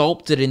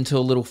 sculpted into a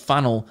little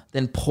funnel,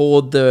 then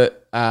poured the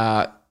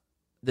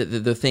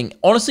thing.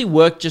 Honestly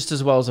worked just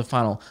as well as a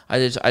funnel. I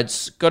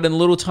just got in a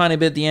little tiny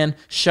bit at the end,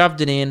 shoved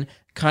it in,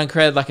 kind of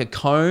created like a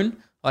cone,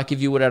 like if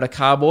you would at a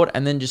cardboard,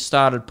 and then just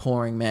started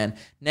pouring, man.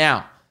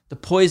 Now, the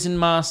Poison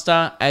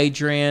Master,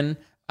 Adrian,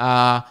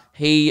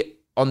 he,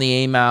 on the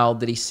email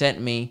that he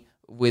sent me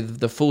with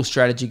the full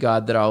strategy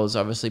guide that I was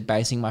obviously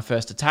basing my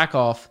first attack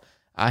off,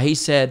 he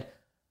said,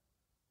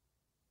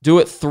 do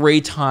it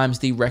 3 times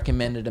the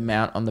recommended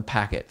amount on the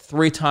packet,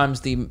 3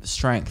 times the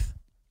strength.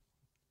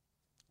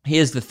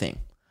 Here's the thing.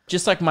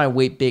 Just like my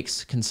Wheat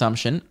Bix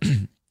consumption,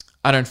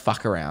 I don't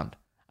fuck around,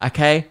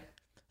 okay?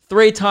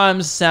 3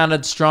 times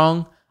sounded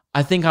strong.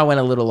 I think I went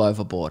a little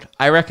overboard.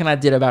 I reckon I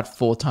did about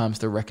 4 times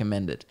the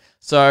recommended.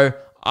 So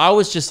I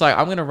was just like,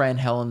 I'm going to rain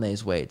hell on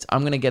these weeds.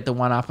 I'm going to get the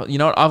one up. You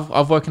know what?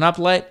 I've woken up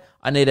late.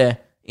 I need to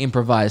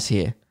improvise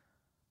here.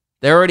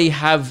 They already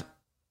have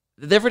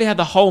they've already had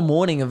the whole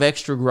morning of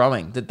extra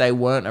growing that they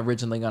weren't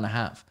originally going to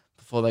have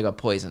before they got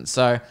poisoned.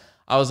 So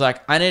I was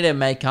like, I need to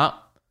make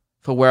up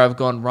for where I've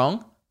gone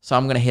wrong, so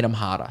I'm going to hit them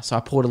harder. So I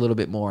poured a little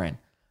bit more in.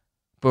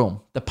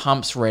 Boom. The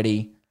pump's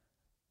ready.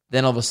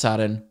 Then all of a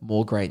sudden,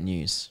 more great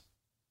news.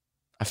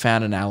 I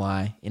found an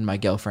ally in my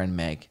girlfriend,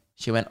 Meg.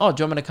 She went, oh,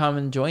 do you want me to come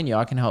and join you?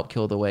 I can help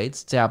kill the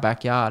weeds. It's our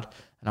backyard.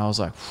 And I was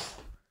like,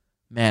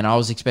 man, I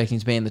was expecting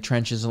to be in the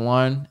trenches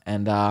alone,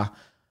 and I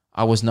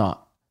was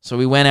not. So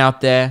we went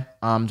out there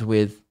armed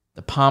with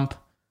the pump,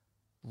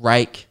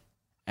 rake,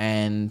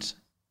 and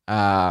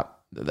a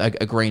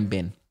green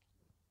bin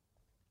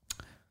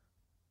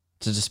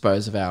to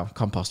dispose of our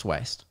compost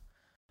waste.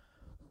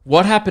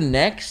 What happened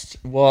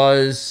next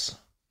was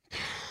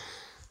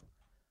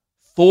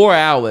 4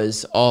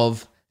 hours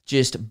of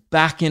just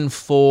back and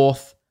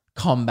forth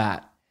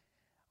combat.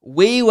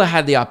 We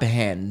had the upper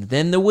hand.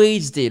 Then the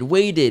weeds did.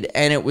 We did.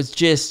 And it was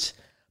just,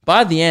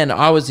 by the end,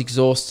 I was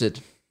exhausted.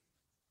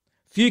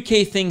 Few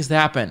key things that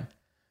happen.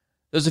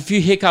 There's a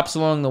few hiccups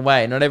along the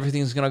way. Not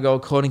everything's going to go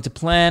according to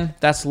plan.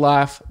 That's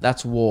life.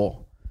 That's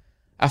war.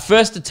 Our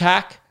first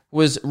attack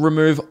was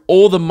remove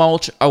all the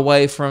mulch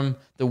away from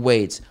the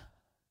weeds.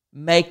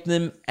 Make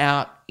them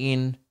out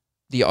in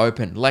the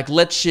open. Like,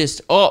 let's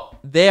just,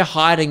 they're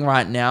hiding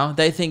right now.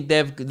 They think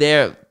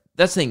they're,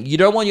 that's the thing. You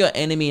don't want your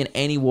enemy in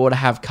any war to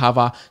have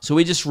cover. So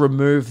we just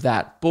remove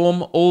that.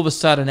 Boom. All of a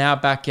sudden, our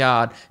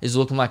backyard is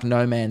looking like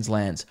no man's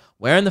lands.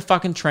 We're in the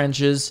fucking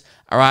trenches,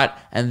 all right?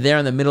 And they're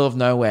in the middle of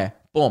nowhere.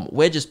 Boom.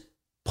 We're just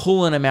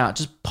pulling them out,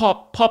 just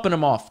popping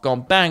them off,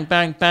 going bang,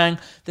 bang, bang.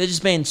 They're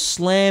just being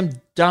slam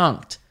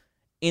dunked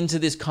into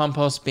this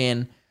compost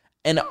bin.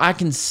 And I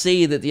can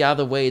see that the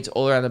other weeds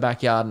all around the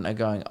backyard are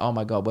going, oh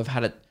my God, we've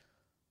had it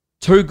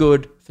too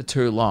good for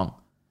too long.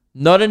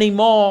 Not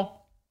anymore.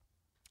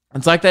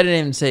 It's like they didn't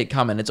even see it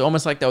coming. It's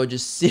almost like they were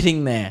just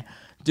sitting there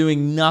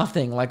doing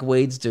nothing like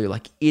weeds do,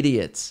 like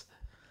idiots.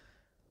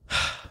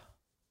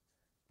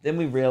 Then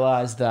we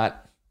realized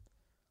that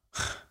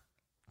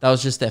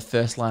was just their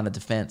first line of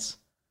defense.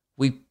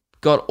 We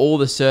got all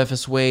the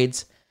surface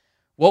weeds.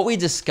 What we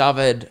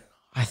discovered,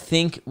 I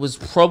think, was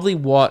probably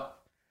what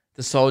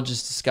the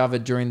soldiers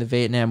discovered during the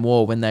Vietnam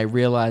War when they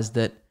realized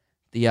that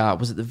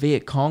was it the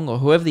Viet Cong or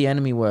whoever the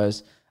enemy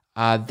was,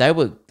 they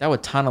were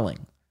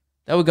tunneling.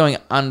 They were going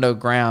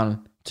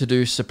underground to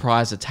do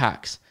surprise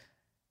attacks.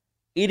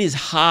 It is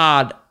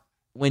hard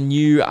when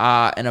you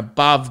are an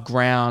above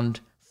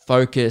ground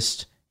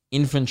focused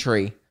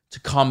infantry to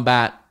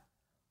combat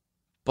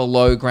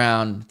below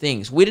ground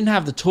things. We didn't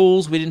have the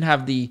tools. We didn't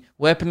have the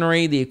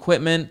weaponry, the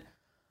equipment.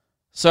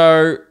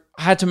 So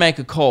I had to make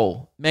a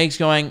call. Meg's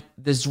going,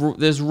 there's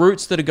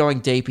roots that are going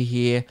deeper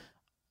here.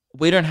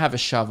 We don't have a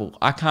shovel.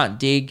 I can't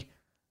dig.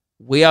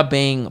 We are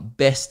being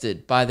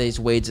bested by these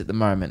weeds at the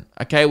moment.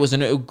 Okay, it was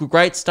a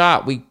great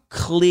start. We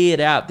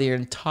cleared out their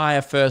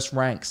entire first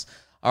ranks.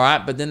 All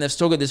right, but then they've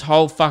still got this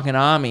whole fucking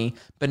army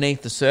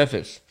beneath the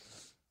surface.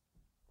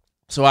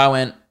 So I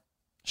went,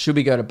 should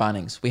we go to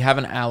Bunnings? We have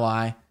an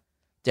ally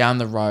down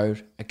the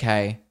road.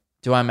 Okay,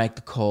 do I make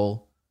the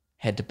call?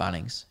 Head to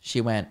Bunnings. She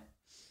went,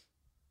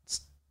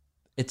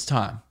 it's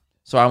time.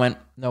 So I went,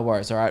 no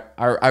worries, all right.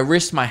 I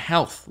risked my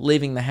health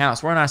leaving the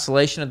house. We're in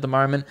isolation at the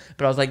moment,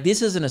 but I was like,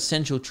 this is an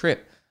essential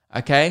trip,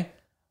 okay?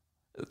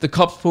 The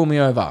cops pull me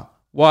over.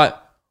 Why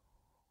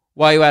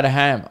are you out of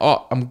ham?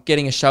 Oh, I'm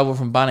getting a shovel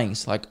from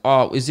Bunnings. Like,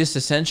 oh, is this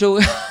essential?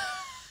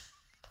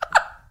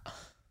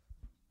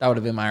 That would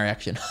have been my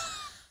reaction.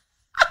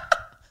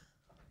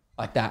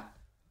 Like that.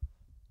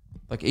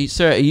 Like,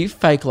 sir, are you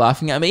fake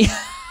laughing at me?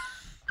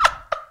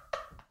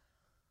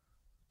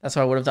 That's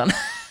what I would have done.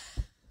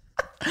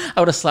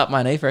 I would have slapped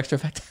my knee for extra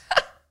effect.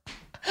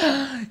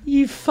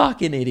 You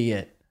fucking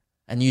idiot.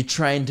 And you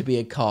trained to be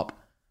a cop.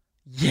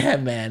 Yeah,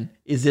 man.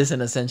 Is this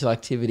an essential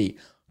activity?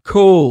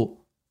 Cool.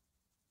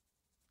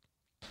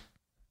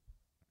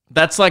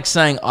 That's like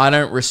saying I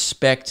don't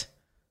respect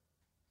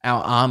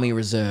our army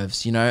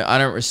reserves, you know? I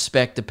don't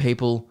respect the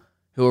people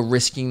who are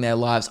risking their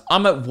lives.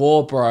 I'm at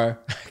war, bro.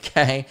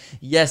 Okay?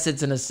 Yes,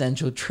 it's an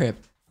essential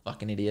trip.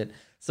 Fucking idiot.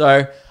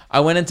 So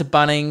I went into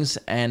Bunnings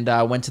and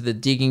went to the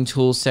digging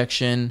tools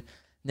section.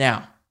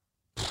 Now,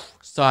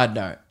 side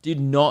note, did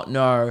not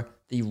know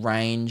the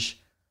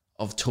range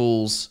of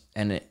tools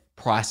and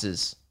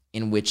prices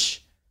in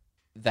which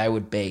they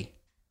would be.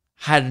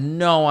 Had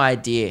no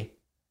idea.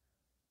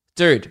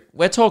 Dude,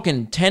 we're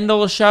talking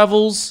 $10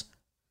 shovels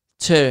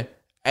to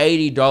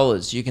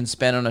 $80 you can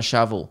spend on a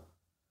shovel.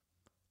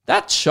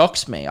 That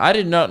shocks me. I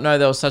did not know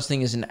there was such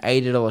thing as an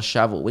 $80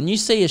 shovel. When you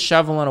see a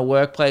shovel in a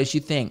workplace,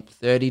 you think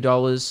 $30,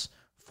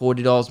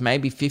 $40,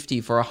 maybe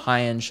 $50 for a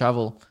high-end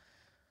shovel.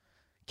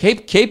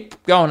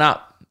 Keep going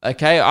up,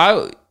 okay?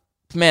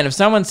 Man, if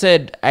someone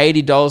said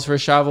 $80 for a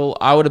shovel,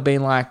 I would have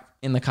been like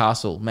in the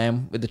castle,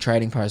 man, with the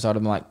trading post. I would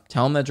have been like,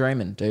 tell them they're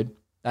dreaming, dude.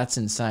 That's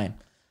insane.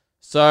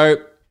 So,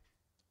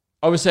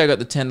 obviously I got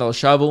the $10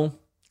 shovel.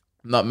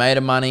 I'm not made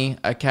of money,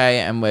 okay?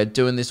 And we're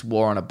doing this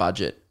war on a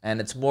budget. And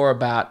it's more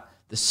about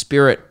the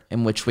spirit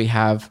in which we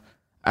have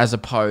as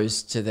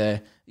opposed to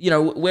the, you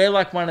know, we're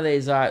like one of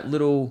these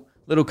little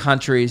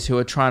countries who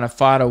are trying to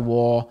fight a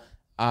war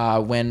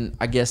when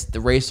I guess the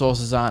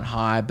resources aren't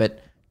high,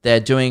 but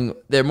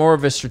they're more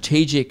of a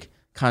strategic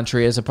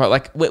country as opposed,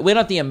 like we're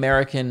not the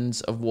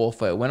Americans of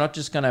warfare. We're not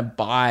just going to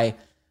buy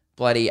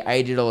bloody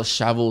 $80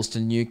 shovels to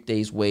nuke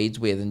these weeds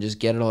with and just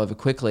get it all over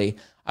quickly.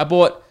 I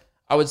bought,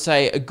 I would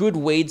say, a good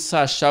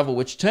weed-sized shovel,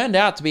 which turned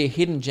out to be a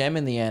hidden gem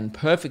in the end,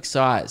 perfect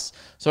size.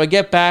 So I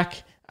get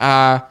back,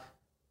 all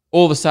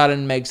of a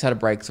sudden Meg's had a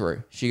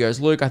breakthrough. She goes,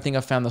 Luke, I think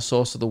I found the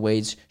source of the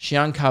weeds. She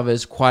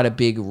uncovers quite a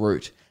big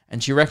root.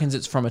 And she reckons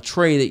it's from a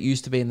tree that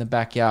used to be in the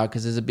backyard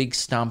because there's a big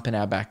stump in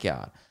our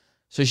backyard.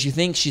 So she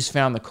thinks she's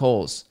found the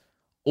cause.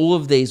 All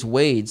of these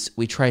weeds,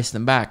 we trace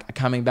them back, are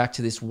coming back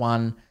to this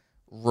one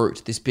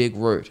root, this big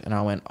root. And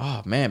I went,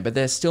 oh man, but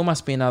there still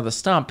must be another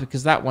stump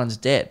because that one's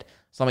dead.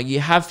 So I'm like, you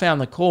have found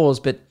the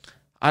cause, but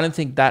I don't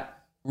think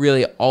that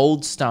really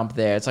old stump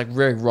there, it's like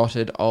very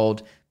rotted,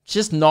 old,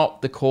 just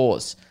not the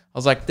cause. I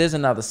was like, there's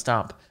another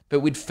stump.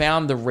 But we'd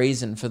found the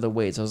reason for the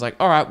weeds. I was like,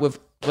 all right,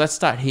 let's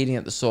start heating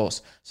at the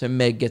source. So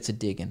Meg gets a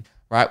digging,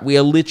 right? We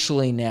are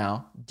literally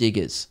now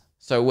diggers.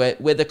 So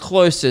we're the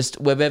closest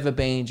we've ever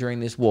been during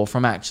this war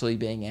from actually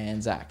being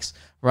Anzacs,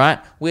 right?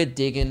 We're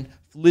digging,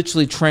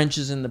 literally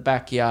trenches in the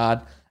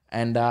backyard,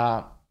 And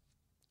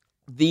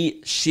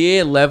the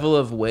sheer level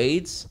of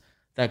weeds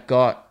that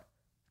got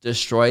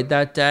destroyed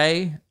that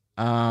day,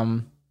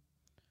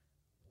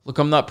 look,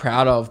 I'm not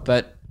proud of,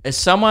 but as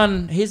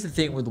someone, here's the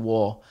thing with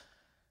war.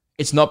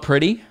 It's not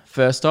pretty,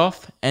 first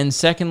off. And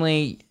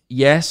secondly,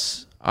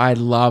 yes, I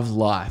love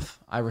life.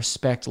 I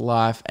respect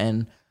life.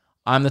 And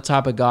I'm the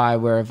type of guy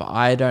where if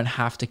I don't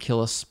have to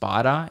kill a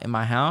spider in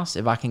my house,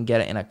 if I can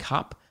get it in a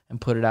cup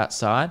and put it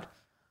outside,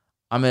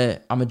 I'm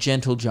a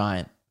gentle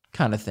giant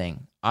kind of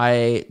thing.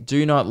 I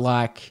do not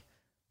like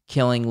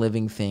killing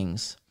living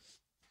things.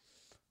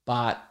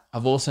 But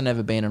I've also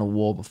never been in a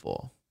war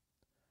before.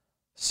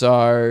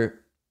 So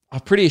I'm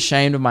pretty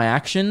ashamed of my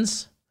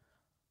actions.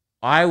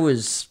 I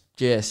was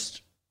taking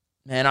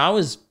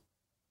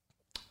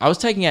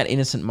out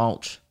innocent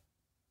mulch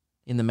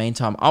in the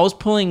meantime. I was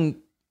pulling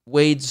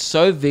weeds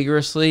so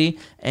vigorously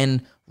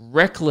and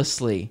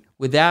recklessly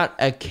without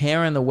a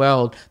care in the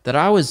world that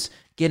I was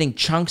getting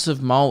chunks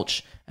of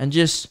mulch and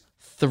just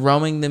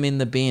throwing them in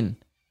the bin,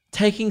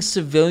 taking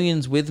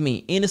civilians with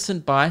me,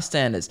 innocent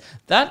bystanders.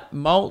 That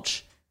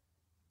mulch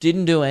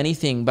didn't do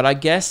anything, but I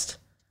guessed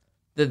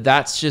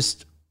that's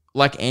just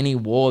like any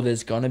war.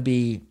 There's going to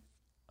be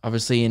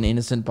obviously an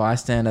innocent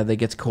bystander that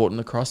gets caught in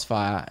the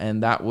crossfire,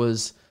 and that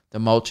was the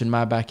mulch in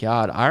my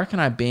backyard. I reckon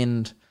I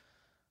binned,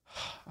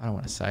 I don't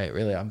want to say it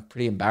really, I'm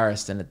pretty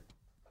embarrassed, and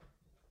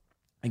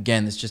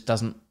again, this just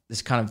doesn't,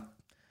 this kind of,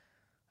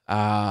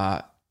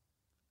 I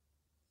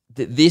don't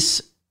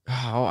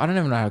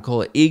even know how to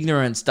call it,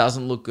 ignorance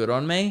doesn't look good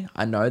on me,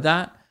 I know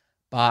that,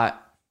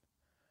 but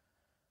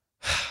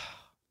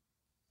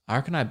I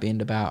reckon I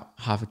binned about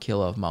half a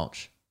kilo of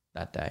mulch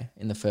that day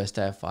in the first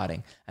day of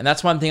fighting. And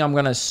that's one thing I'm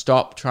going to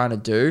stop trying to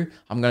do.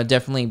 I'm going to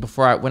definitely,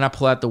 when I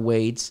pull out the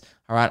weeds,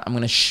 all right, I'm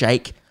going to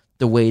shake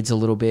the weeds a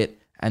little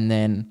bit and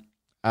then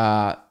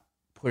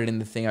put it in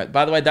the thing.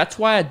 By the way, that's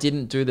why I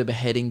didn't do the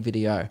beheading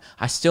video.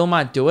 I still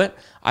might do it.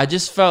 I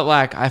just felt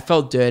like I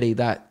felt dirty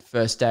that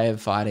first day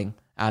of fighting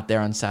out there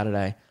on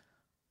Saturday.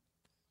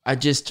 I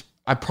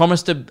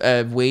promised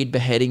a weed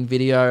beheading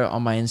video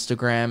on my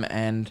Instagram,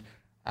 and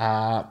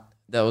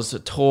there was a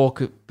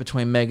talk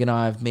between Meg and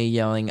I of me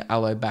yelling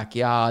 "Hello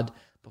backyard"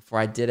 before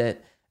I did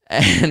it.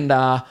 And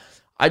I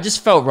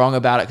just felt wrong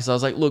about it because I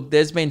was like, look,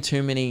 there's been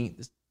too many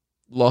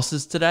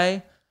losses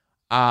today.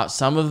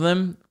 Some of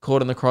them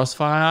caught in the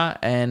crossfire,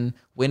 and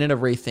we need to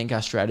rethink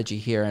our strategy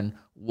here and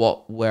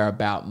what we're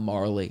about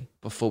morally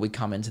before we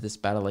come into this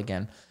battle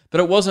again.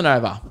 But it wasn't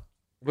over.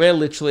 We're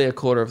literally a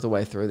quarter of the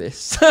way through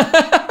this.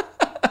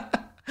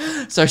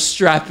 So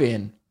strap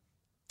in.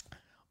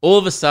 All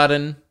of a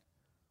sudden,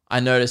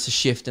 I notice a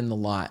shift in the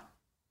light.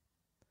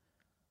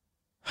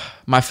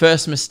 My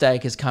first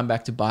mistake has come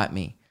back to bite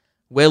me.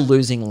 We're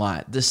losing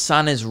light. The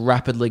sun is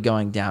rapidly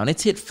going down.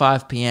 It's hit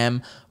 5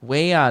 p.m.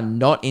 We are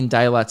not in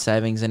daylight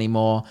savings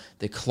anymore.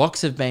 The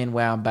clocks have been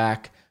wound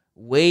back.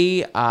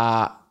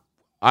 I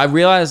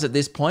realize at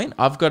this point,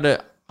 I've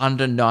got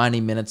under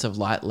 90 minutes of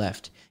light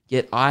left.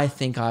 Yet I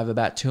think I have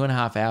about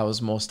 2.5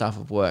 hours more stuff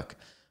of work.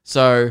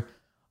 So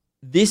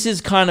this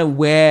is kind of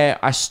where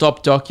I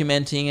stopped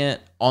documenting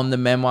it on the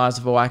Memoirs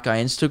of a White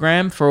Guy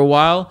Instagram for a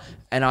while,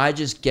 and I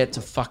just get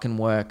to fucking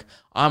work.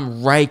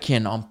 I'm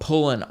raking, I'm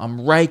pulling,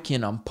 I'm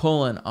raking, I'm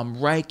pulling,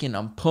 I'm raking,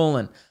 I'm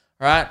pulling,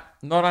 right?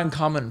 Not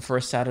uncommon for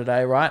a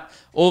Saturday, right?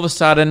 All of a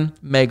sudden,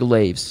 Meg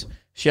leaves.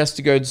 She has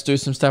to go just do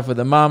some stuff with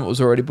her mum. It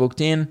was already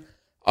booked in.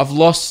 I've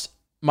lost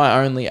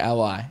my only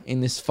ally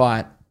in this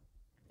fight.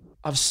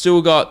 I've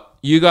still got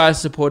you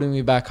guys supporting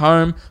me back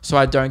home, so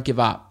I don't give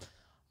up.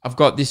 I've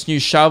got this new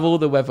shovel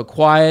that we've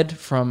acquired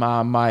from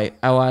my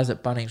allies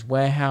at Bunnings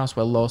Warehouse,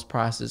 where lowest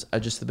prices are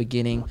just the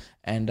beginning,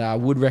 and I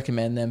would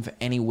recommend them for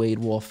any weed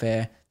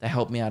warfare. They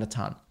help me out a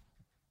ton,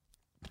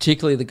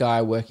 particularly the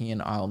guy working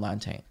in aisle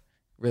 19.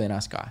 Really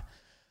nice guy.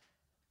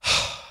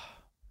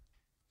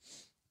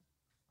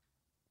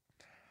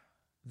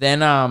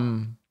 Then I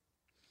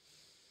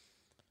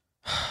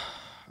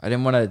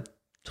didn't want to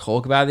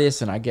talk about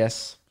this, and I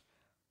guess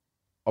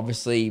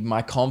obviously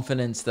my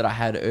confidence that I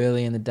had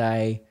early in the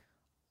day,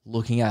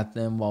 looking at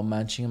them while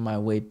munching on my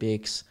Weet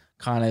Bix,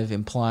 kind of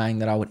implying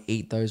that I would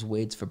eat those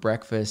weeds for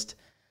breakfast,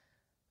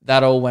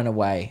 that all went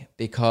away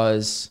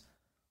because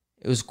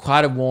it was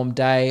quite a warm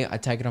day.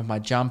 I'd taken off my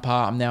jumper.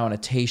 I'm now in a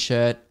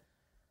t-shirt.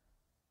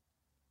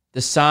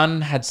 The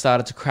sun had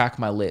started to crack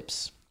my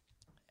lips.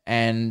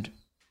 And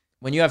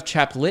when you have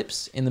chapped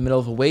lips in the middle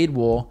of a weed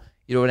war,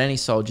 you know what any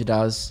soldier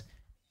does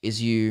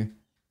is you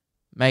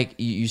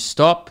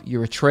stop, you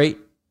retreat,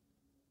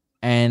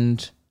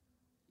 and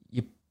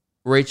you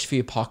reach for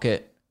your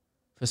pocket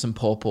for some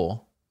pawpaw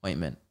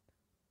ointment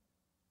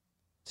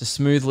to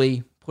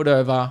smoothly put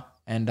over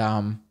and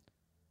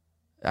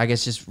I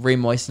guess just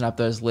re-moisten up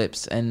those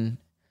lips. And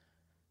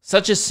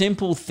such a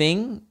simple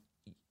thing,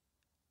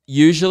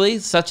 usually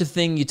such a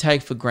thing you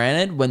take for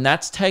granted, when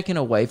that's taken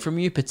away from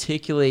you,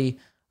 particularly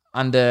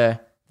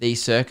under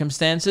these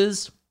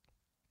circumstances,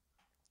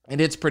 it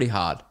hits pretty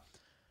hard.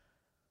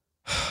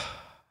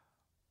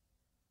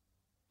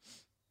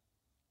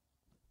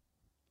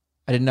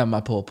 I didn't have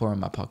my pawpaw in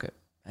my pocket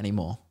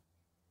anymore.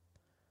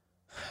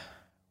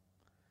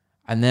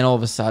 And then all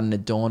of a sudden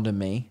it dawned on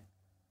me.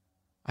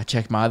 I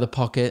checked my other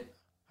pocket.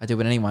 I did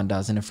what anyone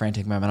does in a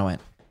frantic moment. I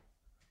went.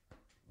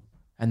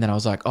 And then I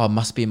was like, oh, it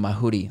must be in my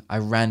hoodie. I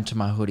ran to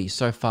my hoodie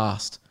so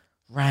fast.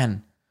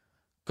 Ran.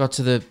 Got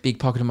to the big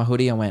pocket of my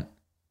hoodie. I went,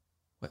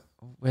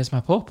 where's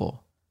my pawpaw?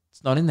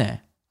 It's not in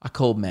there. I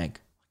called Meg.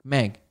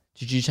 Meg,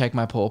 did you take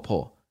my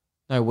pawpaw?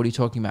 No, what are you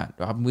talking about?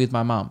 I'm with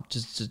my mum.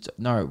 Just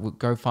no,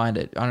 go find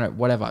it. I don't know,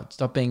 whatever.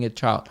 Stop being a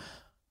child.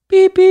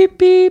 Beep, beep,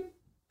 beep,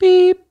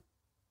 beep,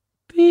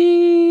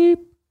 beep.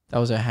 That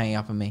was her hanging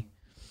up on me.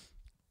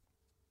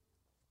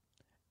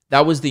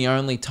 That was the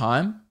only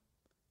time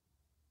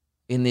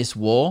in this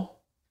war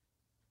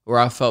where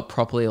I felt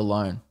properly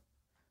alone.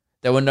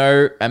 There were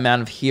no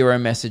amount of hero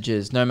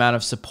messages, no amount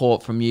of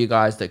support from you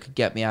guys that could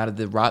get me out of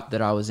the rut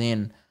that I was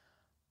in.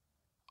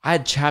 I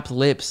had chapped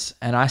lips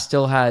and I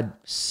still had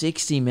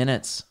 60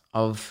 minutes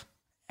of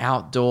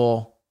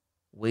outdoor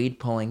weed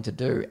pulling to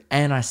do,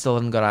 and I still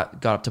hadn't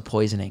got up to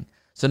poisoning.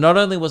 So not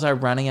only was I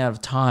running out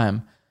of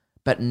time,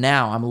 but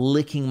now I'm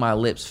licking my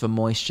lips for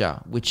moisture,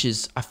 which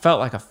is, I felt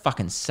like a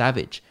fucking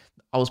savage.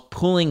 I was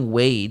pulling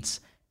weeds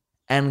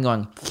and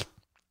going...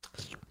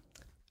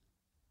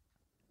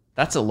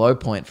 That's a low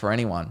point for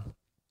anyone.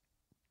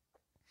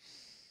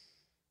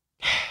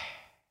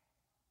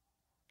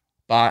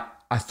 But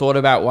I thought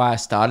about why I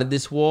started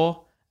this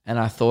war, and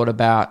I thought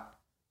about,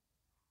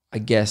 I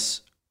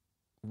guess,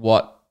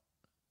 what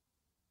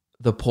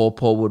the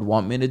pawpaw would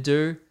want me to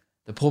do.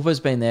 The pawpaw's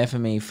been there for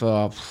me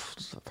for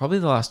probably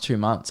the last 2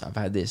 months. I've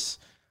had this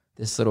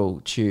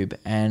little tube,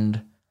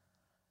 and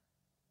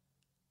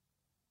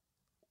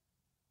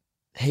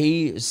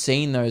he's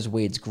seen those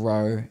weeds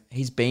grow.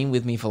 He's been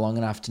with me for long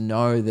enough to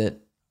know that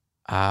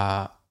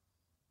I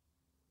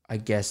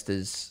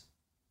guess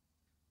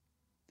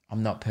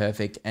I'm not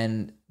perfect,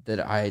 and that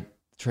I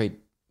treat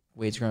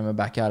weeds growing in my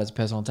backyard as a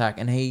personal attack.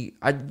 And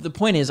the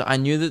point is, I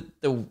knew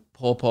that the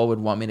pawpaw would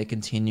want me to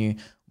continue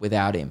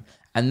without him.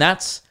 And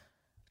that's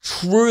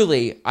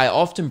truly, I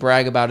often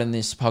brag about in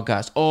this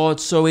podcast, oh,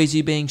 it's so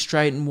easy being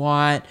straight and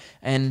white,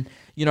 and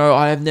you know,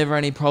 I have never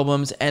any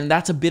problems. And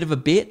that's a bit of a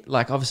bit.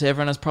 Like, obviously,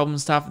 everyone has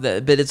problems and stuff,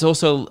 but it's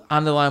also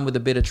underlined with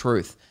a bit of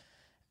truth.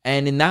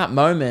 And in that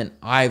moment,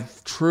 I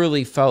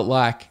truly felt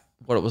like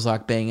what it was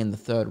like being in the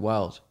third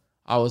world.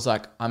 I was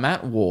like, I'm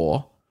at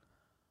war.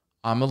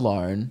 I'm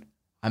alone.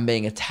 I'm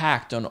being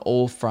attacked on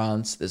all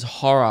fronts. There's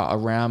horror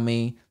around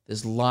me.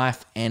 There's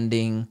life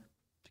ending.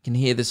 You can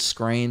hear the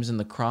screams and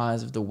the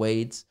cries of the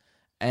weeds.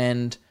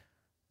 And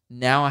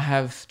now I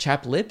have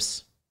chapped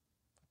lips.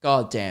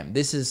 God damn,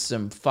 this is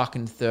some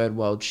fucking third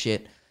world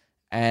shit.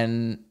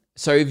 And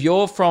so if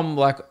you're from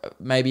like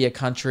maybe a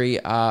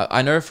country,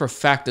 I know for a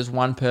fact there's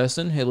one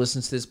person who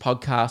listens to this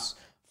podcast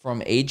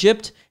from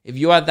Egypt. If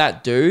you are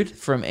that dude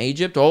from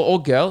Egypt,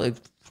 or girl, it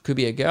could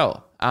be a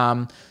girl,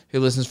 who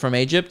listens from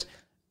Egypt,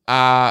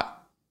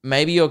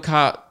 maybe your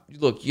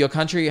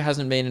country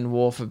hasn't been in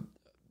war for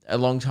a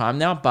long time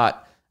now,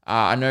 but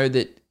I know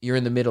that you're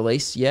in the Middle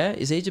East. Yeah,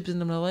 is Egypt in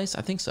the Middle East?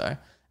 I think so.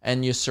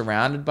 And you're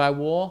surrounded by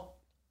war.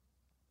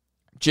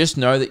 Just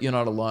know that you're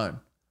not alone.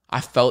 I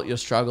felt your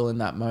struggle in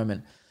that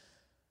moment.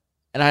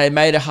 And I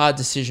made a hard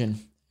decision.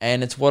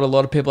 And it's what a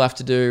lot of people have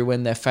to do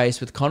when they're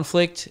faced with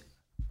conflict.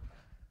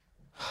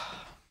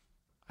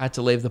 I had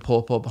to leave the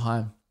pawpaw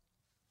behind.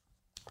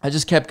 I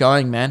just kept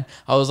going, man.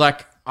 I was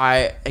like,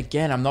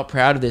 I'm not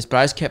proud of this, but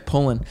I just kept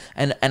pulling.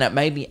 And it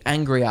made me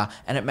angrier,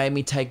 and it made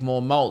me take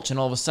more mulch. And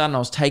all of a sudden, I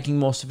was taking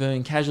more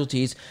civilian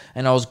casualties,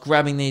 and I was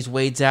grabbing these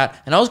weeds out.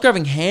 And I was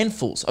grabbing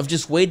handfuls of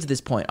just weeds at this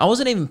point. I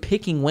wasn't even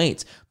picking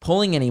weeds,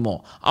 pulling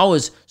anymore. I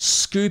was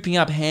scooping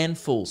up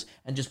handfuls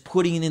and just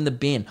putting it in the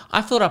bin.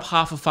 I filled up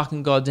half a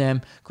fucking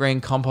goddamn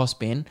green compost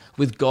bin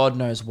with God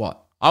knows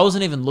what. I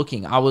wasn't even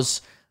looking. I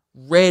was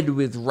red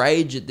with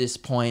rage at this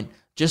point,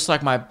 just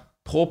like my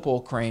pawpaw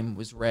cream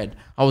was red.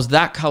 I was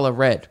that color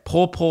red.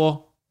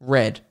 Pawpaw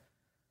red.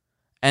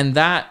 And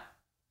that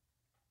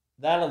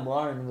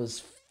alone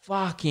was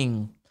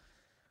fucking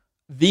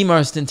the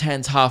most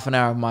intense half an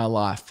hour of my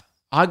life.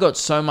 I got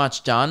so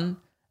much done,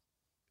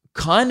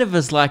 kind of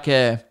as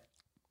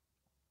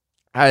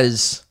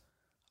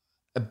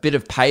a bit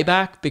of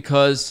payback,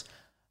 because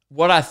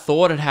what I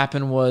thought had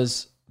happened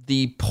was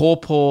the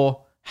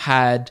pawpaw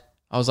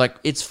I was like,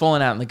 it's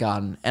fallen out in the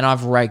garden, and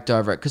I've raked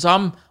over it. Because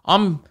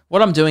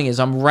what I'm doing is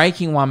I'm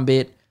raking one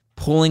bit,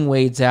 pulling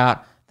weeds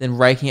out, then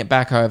raking it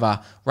back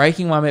over,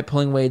 raking one bit,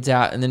 pulling weeds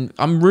out, and then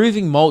I'm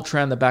moving mulch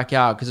around the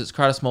backyard because it's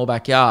quite a small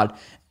backyard.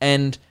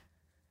 And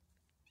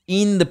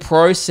in the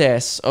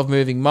process of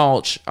moving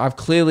mulch, I've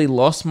clearly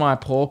lost my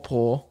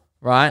pawpaw,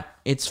 right?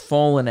 It's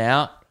fallen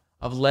out.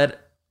 I've let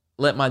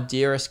my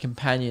dearest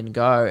companion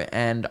go,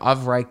 and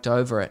I've raked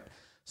over it.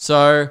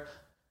 So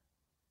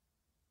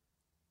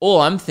all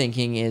I'm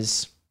thinking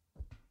is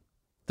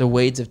the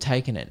weeds have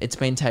taken it. It's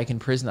been taken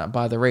prisoner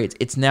by the reeds.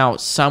 It's now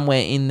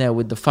somewhere in there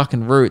with the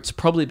fucking roots,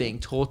 probably being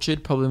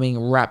tortured, probably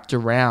being wrapped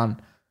around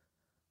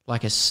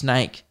like a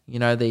snake, you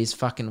know, these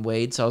fucking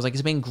weeds. So I was like,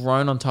 it's been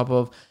grown on top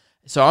of.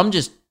 So I'm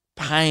just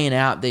paying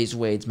out these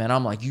weeds, man.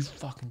 I'm like, you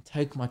fucking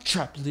take my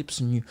chapped lips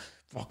and you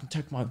fucking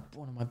take one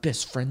of my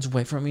best friends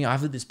away from me.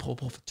 I've had this Paw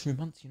for 2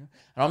 months, And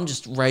I'm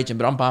just raging,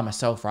 but I'm by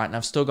myself, right? And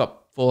I've still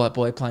got Fall Out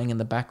Boy playing in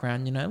the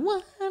background,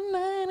 One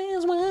night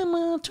is one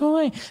more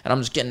toy. And I'm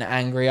just getting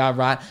angry, all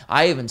right?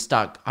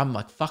 I'm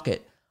like, fuck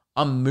it.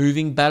 I'm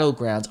moving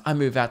battlegrounds. I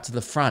move out to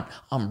the front.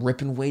 I'm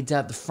ripping weeds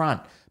out the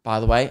front, by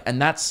the way.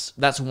 And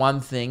that's one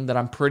thing that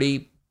I'm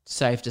pretty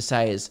safe to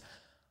say is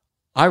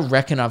I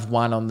reckon I've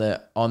won on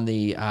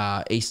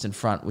the Eastern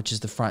Front, which is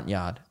the front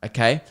yard,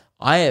 okay?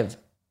 I have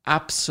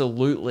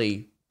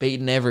absolutely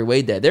beaten every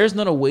weed there. There's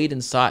not a weed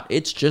in sight.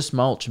 It's just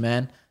mulch,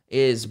 man. It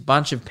is a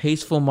bunch of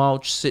peaceful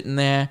mulch sitting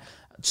there,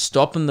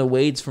 stopping the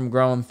weeds from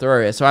growing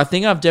through. So I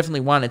think I've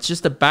definitely won. It's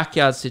just a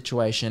backyard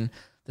situation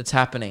that's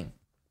happening.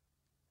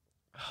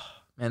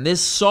 And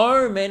there's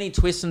so many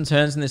twists and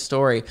turns in this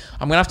story.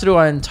 I'm going to have to do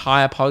an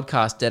entire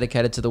podcast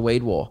dedicated to the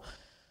weed war.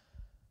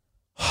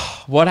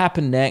 What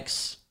happened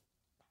next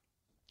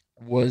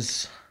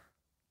was...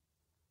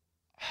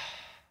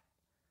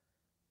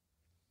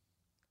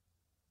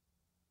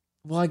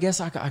 Well, I guess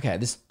okay,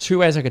 there's two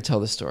ways I could tell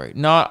this story.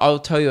 No, I'll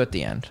tell you at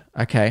the end,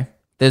 okay?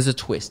 There's a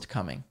twist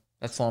coming.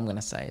 That's all I'm going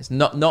to say. Is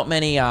not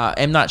many...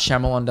 M. Night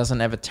Shyamalan doesn't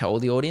ever tell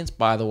the audience,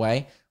 by the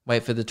way.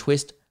 Wait for the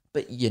twist,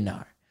 but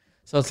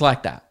So it's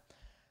like that.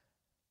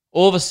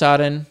 All of a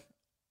sudden,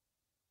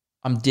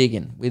 I'm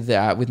digging with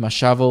my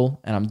shovel,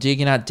 and I'm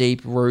digging out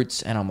deep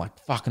roots, and I'm like,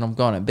 fucking, I'm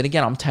gone. But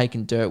again, I'm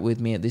taking dirt with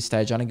me at this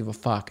stage. I don't give a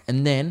fuck.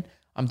 And then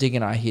I'm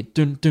digging, I hear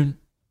dun, dun,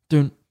 dun.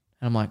 And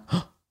I'm like,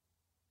 oh,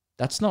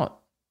 that's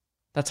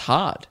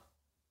hard.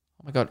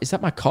 Oh my God, is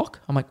that my cock?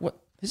 I'm like, what?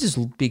 This is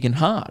big and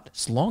hard.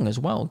 It's long as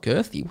well,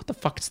 girthy. What the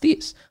fuck is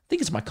this? I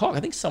think it's my cock. I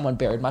think someone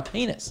buried my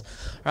penis,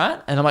 right?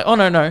 And I'm like, oh,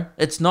 no,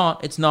 it's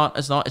not. It's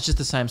just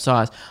the same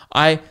size.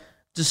 I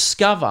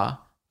discover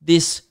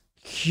this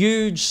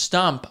huge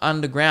stump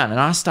underground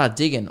and I start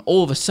digging.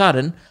 All of a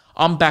sudden,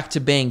 I'm back to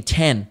being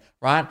 10,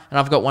 right? And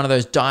I've got one of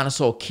those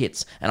dinosaur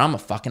kits and I'm a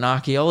fucking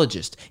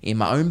archaeologist in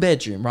my own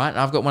bedroom, right? And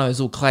I've got one of those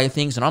little clay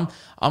things and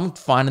I'm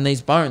finding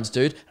these bones,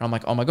 dude. And I'm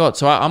like, oh my God.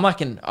 So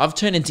I've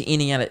turned into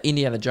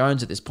Indiana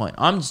Jones at this point.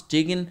 I'm just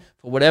digging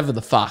for whatever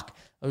the fuck,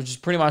 which is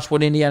pretty much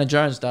what Indiana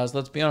Jones does,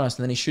 let's be honest.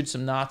 And then he shoots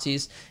some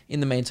Nazis in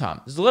the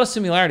meantime. There's a lot of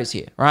similarities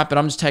here, right? But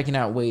I'm just taking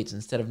out weeds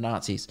instead of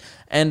Nazis.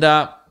 And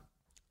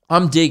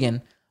I'm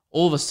digging.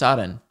 All of a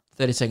sudden,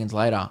 30 seconds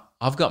later,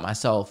 I've got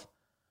myself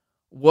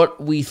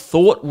what we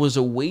thought was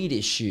a weed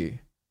issue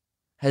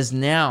has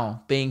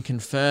now been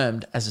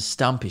confirmed as a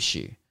stump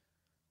issue.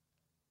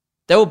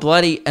 They were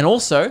bloody, and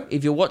also,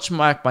 if you're watching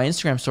my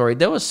Instagram story,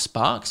 there was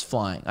sparks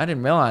flying. I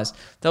didn't realize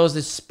there was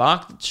this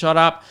spark that shot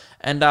up,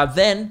 and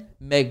then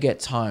Meg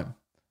gets home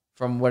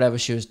from whatever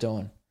she was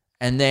doing,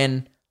 and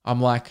then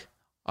I'm like,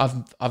 I've.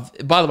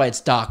 By the way,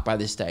 it's dark by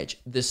this stage.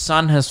 The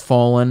sun has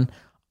fallen.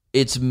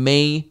 It's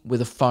me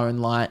with a phone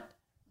light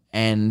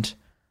and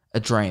a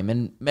dream.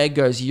 And Meg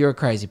goes, you're a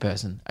crazy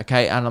person,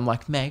 okay? And I'm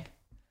like, Meg,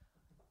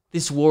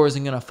 this war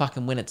isn't going to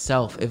fucking win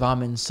itself if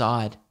I'm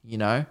inside,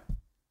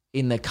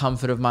 in the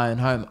comfort of my own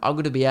home. I'm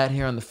going to be out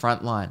here on the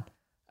front line,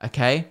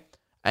 okay?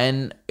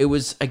 And it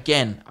was,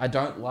 again, I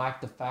don't like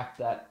the fact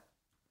that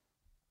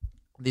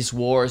this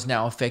war is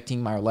now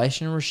affecting my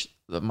relationship,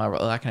 I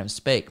can't even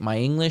speak, my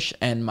English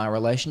and my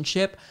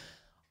relationship.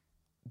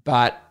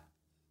 But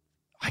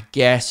I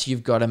guess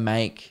you've got to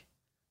make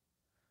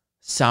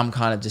some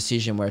kind of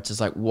decision where it's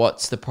just like,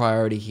 what's the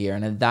priority here?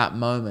 And at that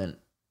moment,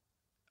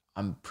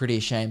 I'm pretty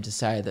ashamed to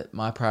say that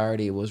my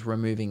priority was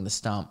removing the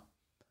stump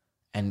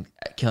and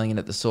killing it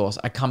at the source.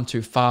 I come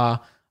too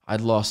far.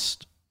 I'd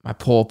lost my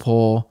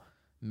paw.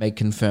 Meg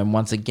confirmed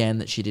once again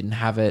that she didn't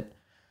have it.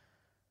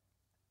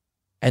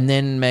 And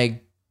then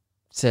Meg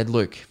said,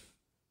 look,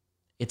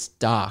 it's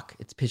dark.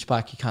 It's pitch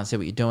black. You can't see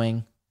what you're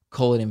doing.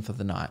 Call it in for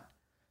the night.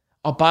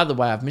 Oh, by the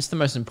way, I've missed the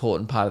most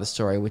important part of the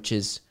story, which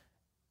is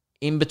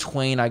in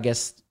between, I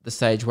guess, the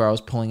stage where I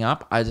was pulling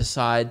up, I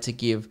decided to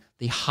give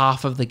the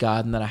half of the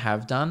garden that I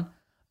have done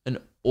an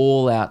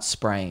all-out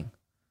spraying.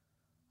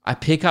 I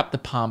pick up the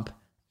pump,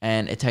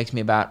 and it takes me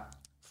about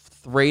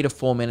 3 to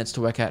 4 minutes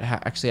to work out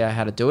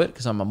how to do it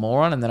because I'm a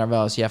moron, and then I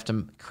realized you have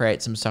to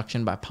create some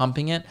suction by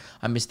pumping it.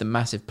 I missed the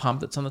massive pump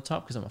that's on the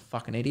top because I'm a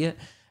fucking idiot.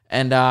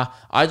 And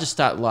I just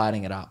start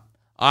lighting it up.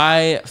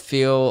 I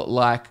feel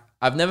like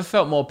I've never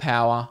felt more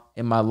power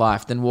in my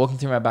life than walking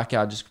through my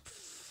backyard just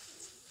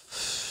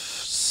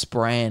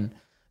spraying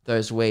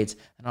those weeds.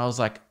 And I was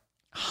like,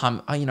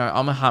 I'm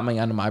humming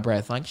under my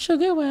breath, like,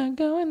 sugar, we're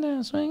going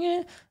down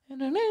swinging with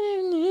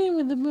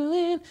the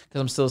bullet.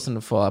 Because I'm still listening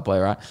to Fall Out Boy,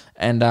 right?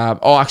 And,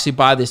 actually,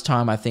 by this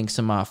time, I think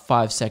some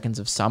 5 Seconds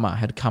of Summer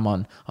had come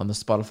on the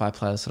Spotify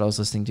playlist that I was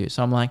listening to.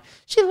 So I'm like,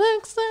 she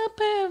looks so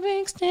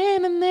perfect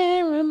standing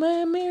there in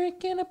my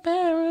American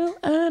Apparel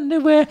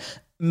underwear.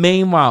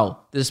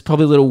 Meanwhile, there's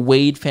probably little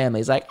weed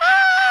families like,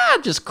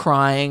 just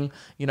crying.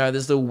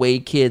 There's little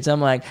weed kids. I'm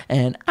like,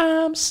 and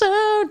I'm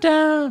so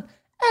down.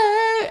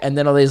 And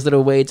then all these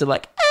little weeds are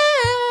like,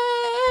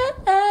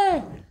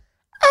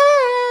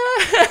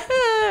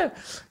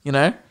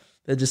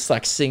 they're just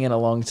like singing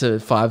along to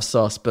Five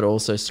Sauce, but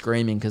also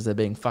screaming because they're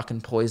being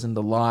fucking poisoned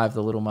alive,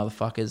 the little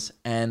motherfuckers.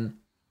 And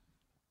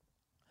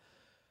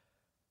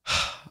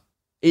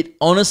it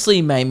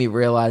honestly made me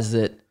realize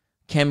that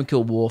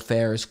chemical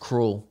warfare is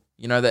cruel.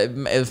 You know, that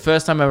the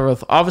first time I ever,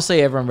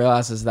 obviously everyone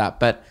realizes that,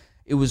 but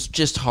it was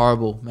just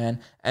horrible, man.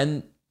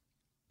 And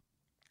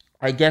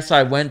I guess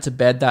I went to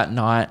bed that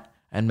night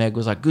and Meg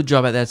was like, good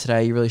job out there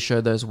today. You really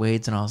showed those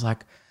weeds. And I was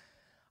like,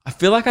 I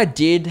feel like I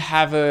did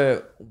have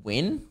a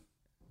win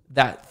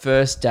that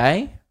first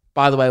day.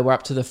 By the way, we're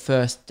up to the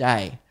first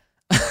day.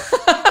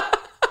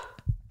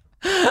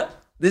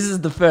 This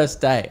is the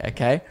first day,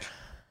 okay?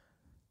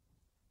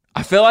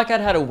 I feel like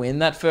I'd had a win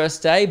that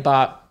first day,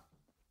 but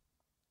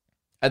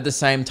at the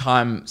same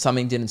time,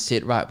 something didn't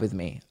sit right with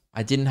me.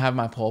 I didn't have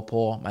my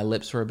pawpaw. My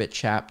lips were a bit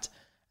chapped.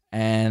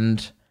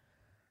 And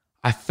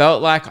I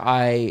felt like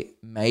I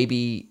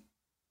maybe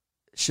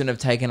shouldn't have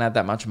taken out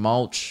that much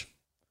mulch.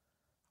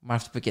 I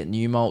might have to get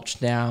new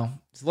mulch now.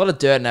 There's a lot of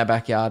dirt in our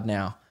backyard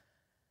now.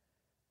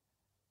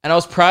 And I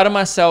was proud of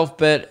myself,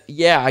 but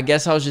yeah, I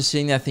guess I was just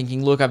sitting there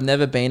thinking, look, I've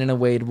never been in a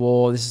weed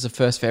war. This is a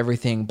first for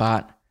everything,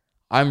 but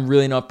I'm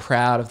really not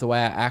proud of the way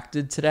I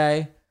acted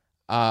today.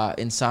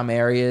 In some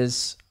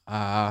areas,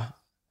 at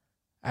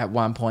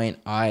one point,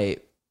 I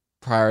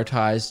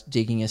prioritized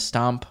digging a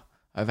stump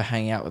over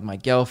hanging out with my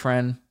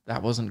girlfriend.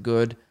 That wasn't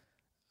good.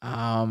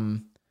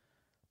 But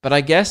I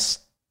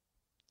guess,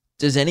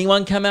 does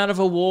anyone come out of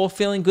a war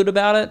feeling good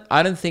about it?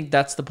 I don't think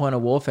that's the point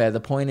of warfare. The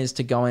point is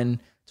to go in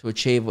to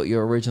achieve what you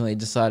originally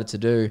decided to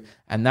do,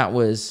 and that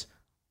was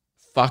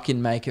fucking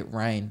make it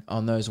rain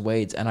on those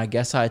weeds. And I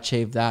guess I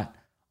achieved that.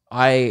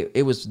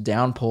 It was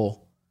downpour.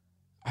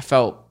 I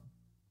felt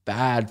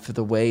bad for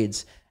the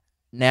weeds.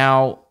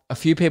 Now, a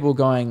few people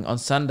going on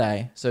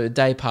Sunday, so a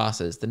day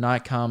passes, the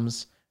night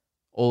comes,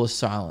 all is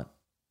silent.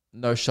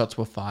 No shots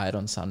were fired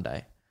on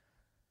Sunday.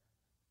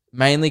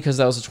 Mainly because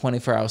there was a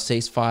 24-hour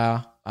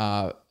ceasefire.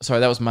 Sorry,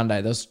 that was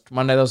Monday.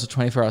 Monday there was a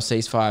 24-hour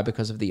ceasefire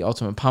because of the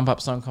Ultimate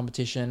Pump-Up Song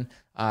competition.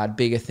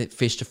 Bigger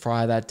fish to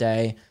fry that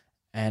day.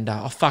 And,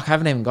 oh, fuck, I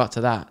haven't even got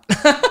to that.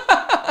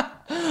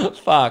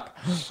 Fuck.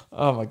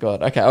 Oh, my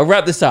God. Okay, I'll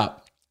wrap this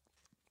up.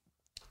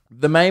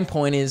 The main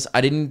point is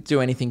I didn't do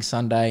anything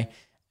Sunday,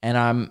 and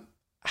I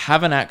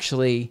haven't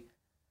actually...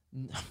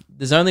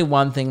 There's only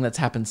one thing that's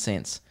happened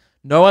since.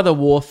 No other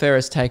warfare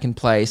has taken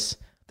place.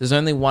 There's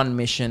only one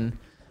mission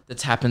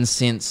that's happened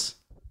since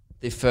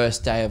the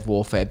first day of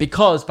warfare.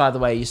 Because, by the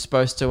way, you're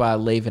supposed to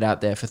leave it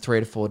out there for 3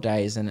 to 4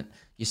 days, and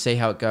you see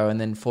how it go,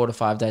 and then 4 to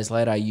 5 days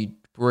later, you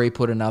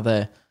re-put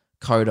another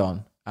coat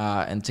on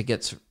and to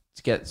get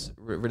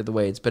rid of the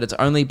weeds. But it's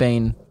only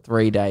been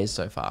 3 days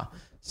so far.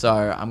 So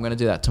I'm going to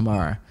do that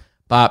tomorrow.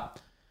 But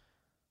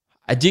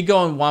I did go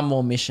on one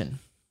more mission.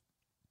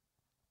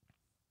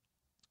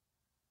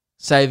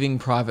 Saving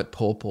Private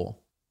Pawpaw.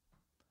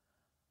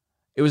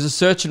 It was a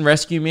search and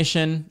rescue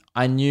mission.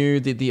 I knew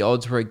that the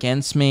odds were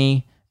against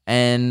me,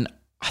 and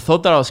I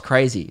thought that I was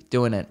crazy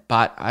doing it.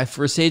 But I've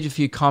received a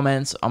few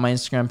comments on my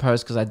Instagram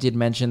post because I did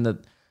mention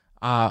that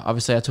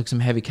obviously I took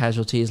some heavy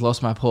casualties,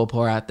 lost my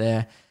pawpaw out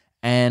there,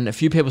 and a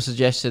few people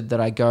suggested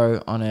that I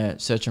go on a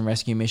search and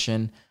rescue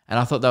mission, and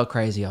I thought they were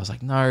crazy. I was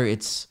like, no,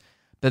 it's...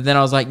 But then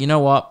I was like, you know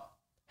what?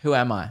 Who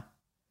am I?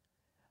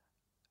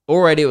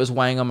 Already it was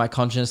weighing on my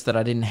conscience that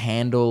I didn't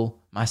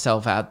handle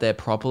myself out there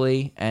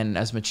properly and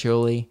as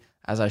maturely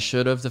as I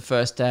should have the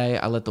first day.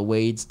 I let the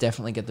weeds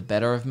definitely get the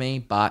better of me,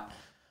 but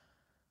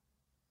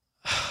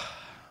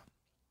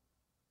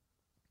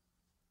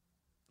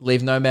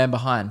leave no man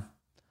behind.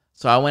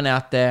 So I went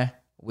out there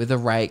with a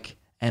rake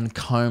and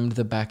combed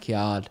the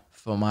backyard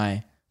for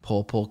my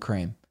pawpaw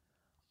cream.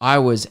 I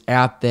was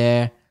out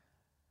there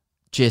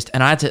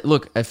and I had to,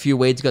 look, a few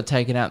weeds got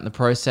taken out in the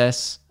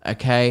process,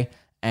 okay?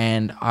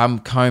 And I'm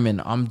combing,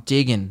 I'm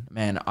digging,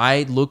 man.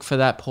 I look for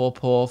that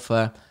pawpaw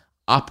for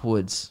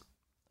upwards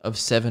of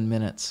 7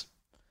 minutes.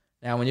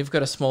 Now, when you've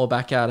got a small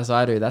backyard as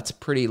I do, that's a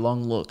pretty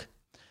long look.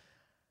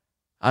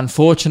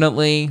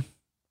 Unfortunately,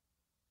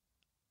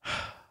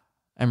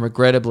 and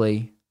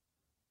regrettably,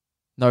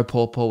 no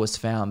pawpaw was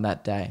found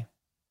that day.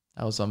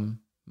 That was on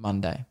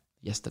Sunday,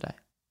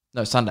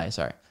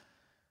 sorry.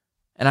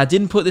 And I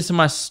didn't put this in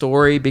my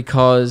story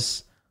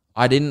because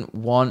I didn't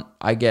want,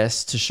 I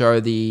guess, to show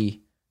the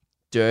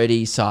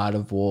dirty side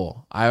of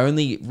war. I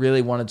only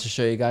really wanted to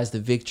show you guys the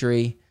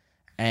victory,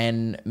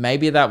 and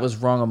maybe that was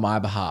wrong on my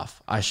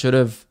behalf. I should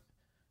have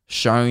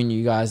shown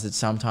you guys that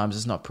sometimes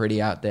it's not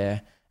pretty out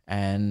there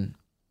and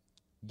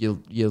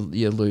you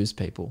lose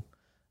people.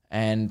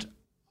 And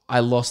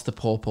I lost the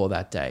pawpaw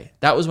that day.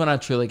 That was when I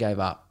truly gave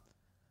up.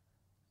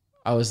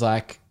 I was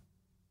like,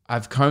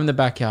 I've combed the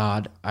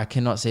backyard. I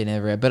cannot see it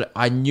everywhere, but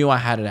I knew I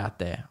had it out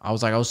there. I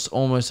was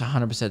almost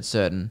 100%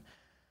 certain.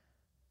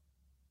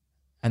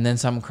 And then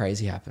something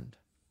crazy happened.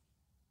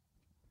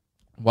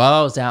 While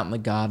I was out in the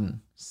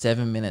garden,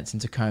 7 minutes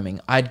into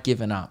combing, I'd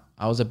given up.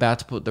 I was about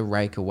to put the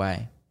rake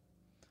away.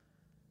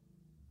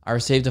 I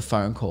received a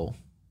phone call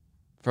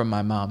from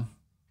my mum.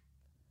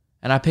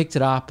 And I picked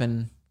it up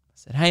and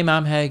said, hey,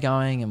 Mum, how you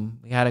going? And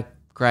we had a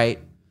great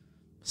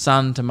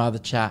son to mother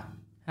chat.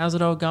 How's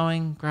it all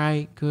going?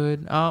 Great,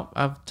 good. Oh,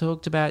 I've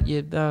talked about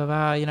you, we're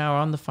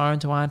on the phone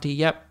to Auntie.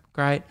 Yep,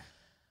 great.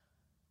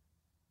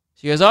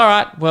 She goes, all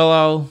right, well,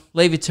 I'll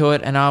leave you to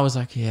it. And I was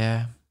like,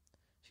 yeah.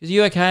 She goes,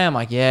 you okay? I'm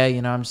like, yeah,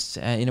 I'm just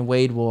in a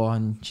weed war.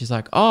 And she's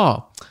like,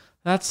 oh,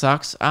 that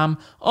sucks.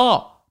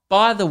 Oh,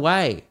 by the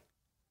way.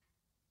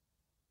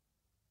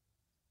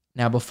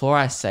 Now, before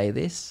I say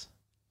this,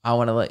 I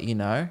want to let you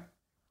know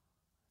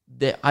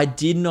that I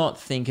did not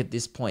think at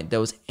this point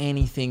there was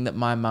anything that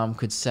my mum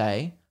could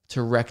say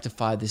to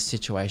rectify this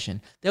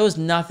situation. There was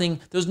nothing.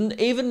 There was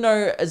even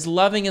no, as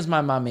loving as my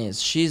mum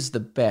is, she's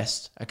the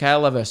best. Okay, I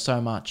love her so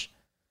much.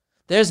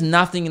 There's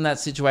nothing in that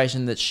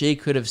situation that she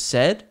could have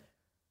said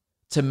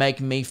to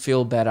make me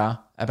feel better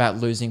about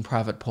losing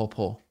Private Paw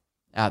Paw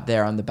out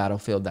there on the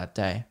battlefield that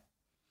day.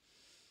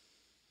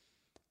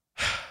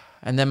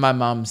 And then my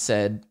mum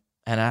said,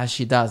 and as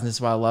she does, and this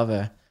is why I love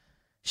her,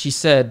 she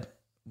said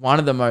one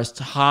of the most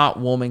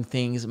heartwarming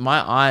things. My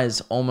eyes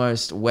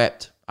almost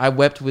wept. I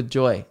wept with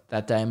joy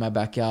that day in my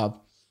backyard.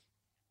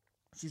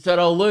 She said,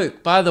 oh,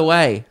 Luke, by the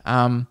way,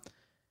 when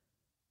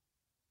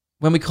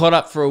we caught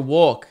up for a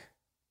walk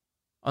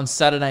on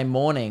Saturday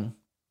morning,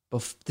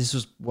 this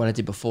was what I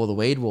did before the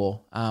weed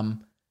war,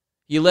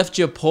 you left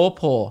your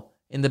paw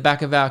in the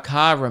back of our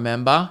car,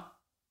 remember?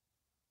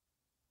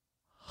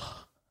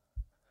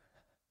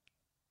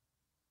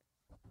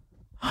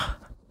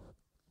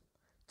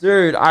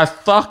 Dude, I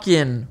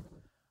fucking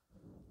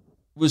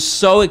was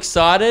so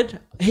excited.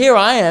 Here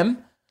I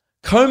am,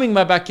 combing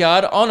my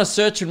backyard on a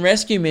search and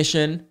rescue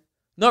mission,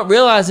 not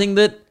realizing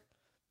that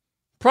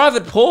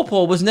Private Paw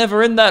Paw was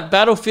never in that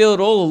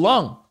battlefield all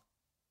along.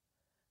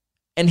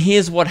 And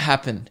here's what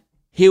happened.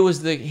 Here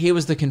was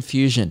the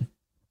confusion.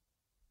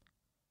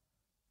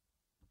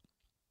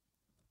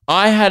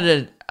 I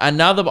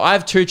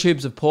have 2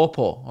 tubes of Paw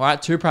Paw, all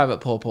right, 2 Private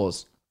Paw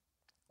Paws.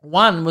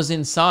 One was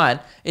inside.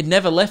 It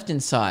never left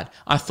inside.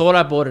 I thought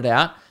I bought it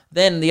out.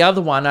 Then the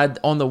other one,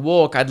 on the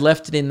walk, I'd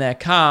left it in their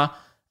car,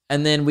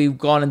 and then we've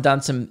gone and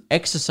done some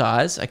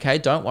exercise. Okay,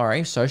 don't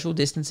worry. Social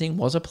distancing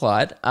was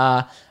applied.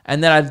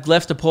 And then I'd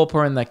left a Paw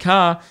Paw in the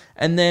car,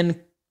 and then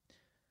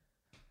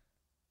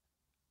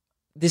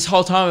this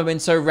whole time I've been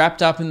so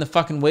wrapped up in the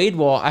fucking weed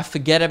war, I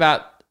forget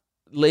about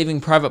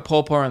leaving Private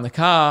Paw Paw in the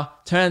car.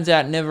 Turns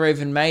out never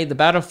even made the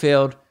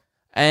battlefield.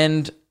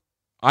 And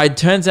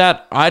turns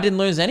out I didn't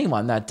lose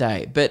anyone that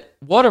day. But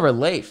what a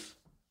relief.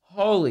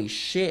 Holy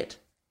shit.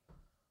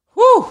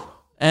 Whew.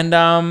 And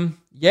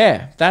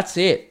yeah, that's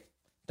it.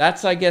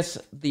 That's, I guess,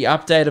 the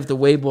update of the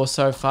weed war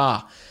so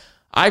far.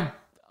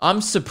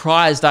 I'm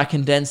surprised I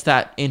condensed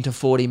that into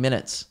 40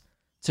 minutes.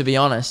 To be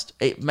honest,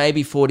 it may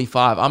be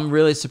 45. I'm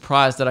really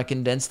surprised that I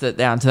condensed it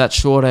down to that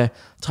shorter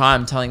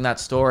time telling that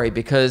story,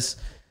 because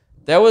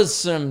there was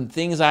some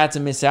things I had to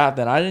miss out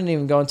then. I didn't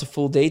even go into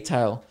full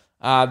detail.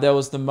 There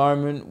was the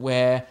moment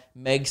where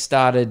Meg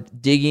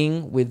started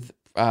digging with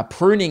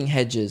pruning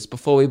hedges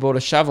before we bought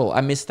a shovel.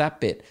 I missed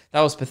that bit.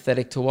 That was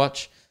pathetic to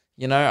watch.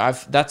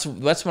 That's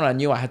when I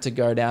knew I had to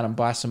go down and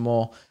buy some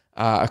more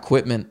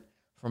equipment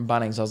from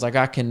Bunnings. I was like,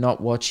 I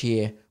cannot watch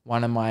here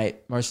one of my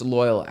most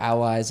loyal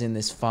allies in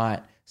this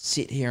fight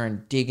sit here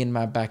and dig in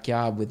my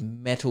backyard with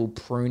metal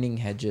pruning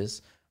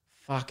hedges.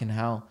 Fucking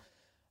hell.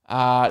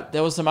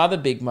 There was some other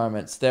big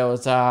moments. There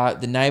was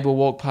the neighbor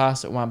walked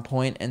past at one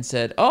point and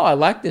said, oh, I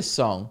like this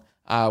song,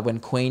 when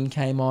Queen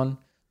came on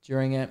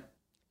during it.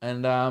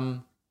 And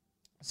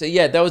so,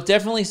 yeah, there was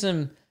definitely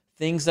some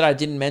things that I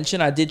didn't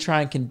mention. I did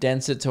try and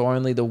condense it to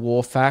only the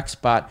war facts,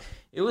 but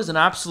it was an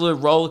absolute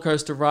roller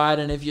coaster ride.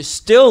 And if you're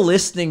still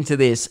listening to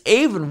this,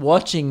 even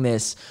watching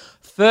this,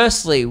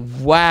 firstly,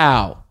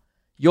 wow,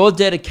 your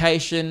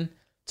dedication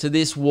to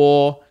this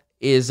war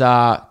is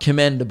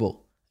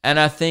commendable. And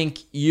I think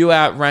you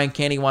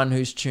outrank anyone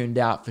who's tuned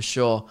out for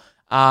sure.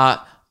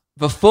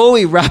 Before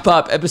we wrap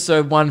up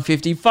episode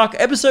 150,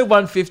 episode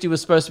 150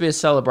 was supposed to be a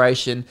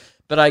celebration,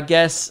 but I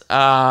guess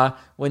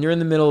when you're in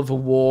the middle of a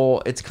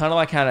war, it's kind of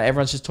like how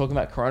everyone's just talking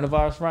about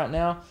coronavirus right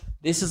now.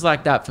 This is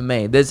like that for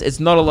me. It's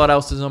not a lot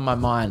else is on my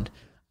mind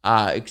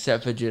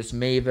except for just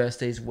me versus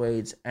these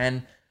weeds.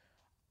 And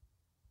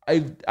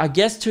I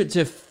guess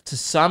to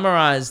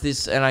summarize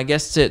this, and I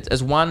guess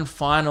as one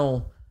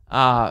final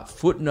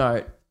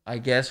footnote, I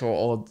guess,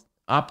 or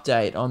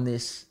update on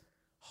this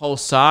whole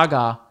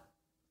saga,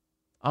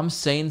 I'm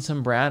seeing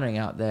some browning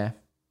out there.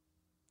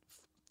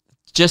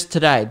 Just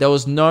today, there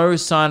was no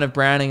sign of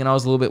browning and I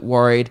was a little bit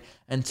worried.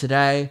 And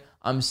today,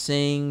 I'm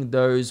seeing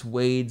those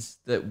weeds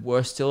that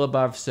were still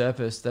above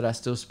surface that I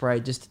still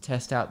sprayed just to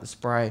test out the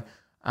spray.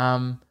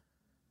 I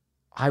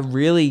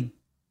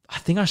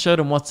think I showed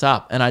them what's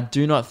up, and I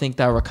do not think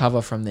they'll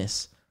recover from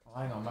this. Oh,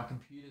 hang on, my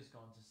computer's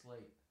gone to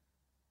sleep.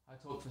 I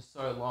talked for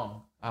so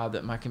long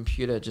that my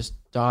computer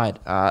just died.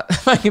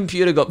 My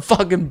computer got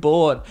fucking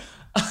bored.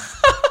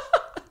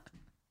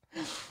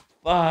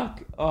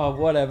 Fuck. Oh,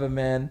 whatever,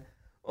 man.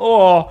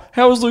 Oh,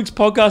 how was Luke's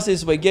podcast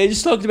this week? Yeah, he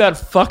just talked about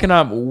fucking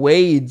up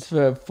weeds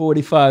for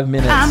 45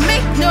 minutes. I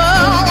make no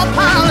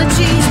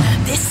apologies.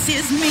 This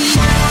is me. You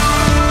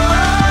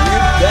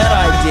bet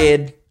I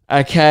did.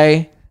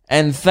 Okay.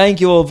 And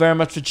thank you all very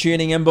much for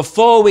tuning in.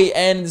 Before we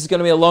end, this is going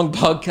to be a long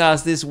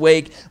podcast this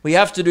week. We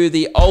have to do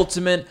the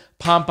Ultimate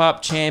Pump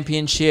Up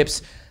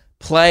Championships.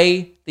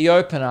 play the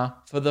opener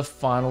for the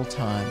final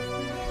time.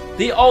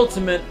 The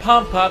ultimate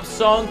pump-up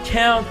song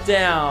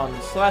countdown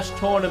 /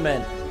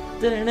 tournament.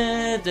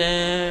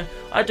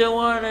 I don't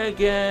want to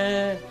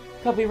get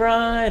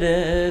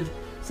copyrighted,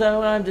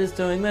 so I'm just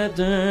doing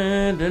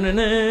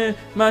that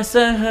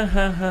myself.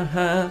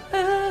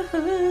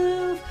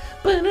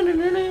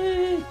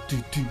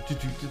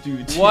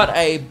 What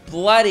a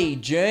bloody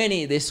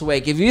journey this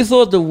week. If you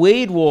thought the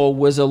Weed War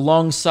was a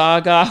long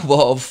saga,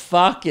 well,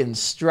 fucking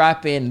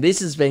strap in. This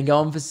has been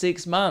going for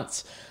 6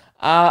 months.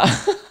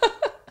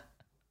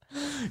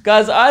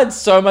 Guys, I had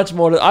so much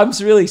more to... I'm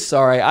really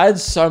sorry. I had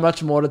so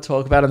much more to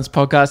talk about on this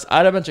podcast. I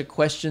had a bunch of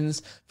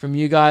questions from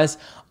you guys.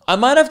 I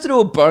might have to do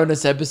a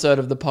bonus episode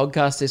of the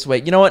podcast this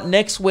week. You know what?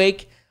 Next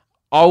week,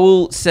 I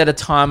will set a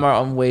timer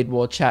on Weed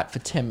War chat for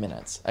 10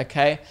 minutes,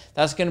 okay?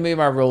 That's going to be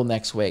my rule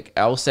next week.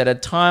 I'll set a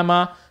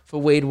timer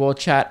for Weed War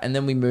chat, and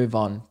then we move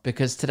on.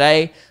 Because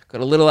today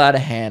got a little out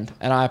of hand,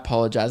 and I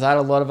apologize. I had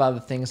a lot of other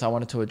things I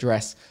wanted to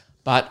address.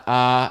 But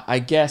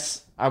I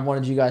guess I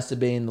wanted you guys to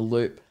be in the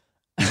loop.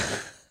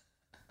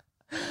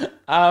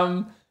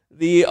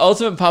 The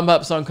Ultimate Pump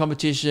Up Song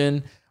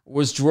Competition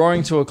was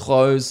drawing to a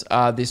close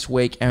this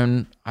week,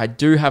 and I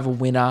do have a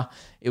winner.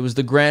 It was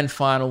the grand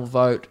final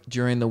vote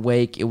during the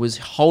week. It was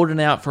Holding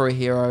Out for a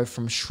Hero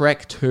from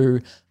Shrek 2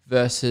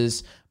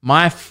 versus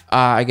my,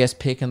 I guess,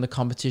 pick in the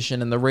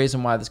competition. And the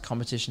reason why this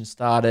competition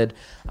started,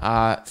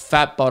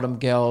 Fat Bottom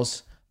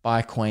Girls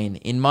by Queen.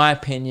 In my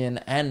opinion,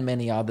 and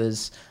many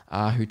others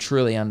who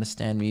truly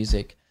understand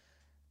music,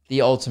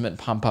 the ultimate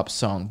pump-up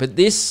song. But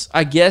this,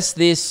 I guess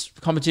this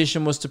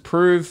competition was to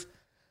prove,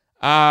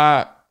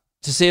 to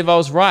see if I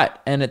was right.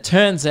 And it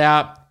turns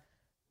out...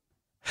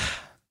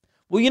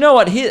 Well, you know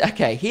what?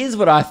 Here's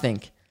what I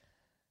think.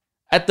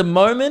 At the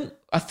moment,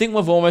 I think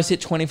we've almost hit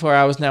 24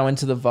 hours now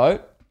into the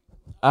vote.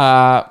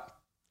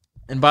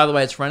 And by the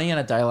way, it's running out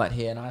of daylight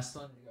here, and I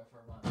still need to go for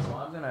a run. So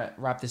I'm going to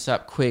wrap this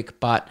up quick,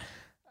 but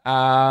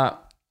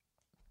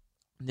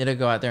need to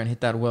go out there and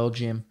hit that World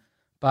Gym.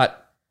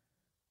 But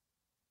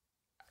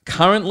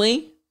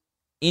currently,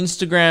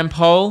 Instagram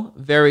poll,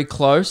 very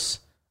close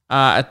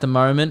at the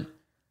moment.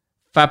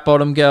 Fat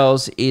Bottom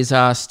Girls is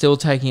still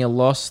taking a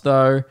loss,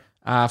 though.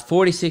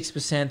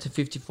 46% to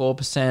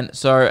 54%.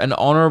 So an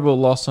honorable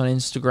loss on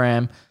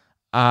Instagram,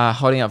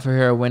 Holding Up for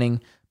Hero winning.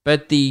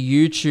 But the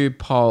YouTube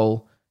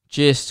poll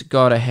just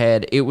got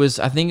ahead.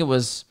 I think it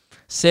was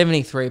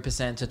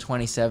 73% to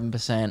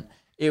 27%.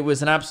 It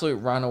was an absolute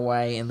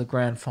runaway in the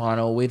grand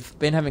final. We've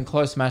been having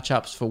close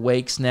matchups for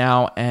weeks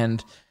now.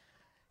 And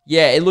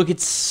yeah,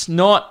 it's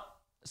not...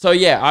 So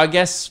yeah, I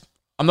guess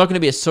I'm not going to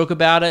be a sook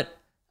about it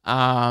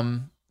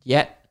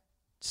yet.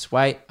 Just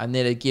wait. I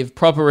need to give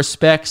proper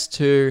respects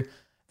to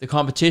the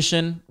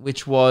competition,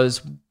 which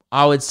was,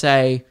 I would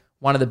say,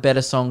 one of the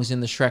better songs in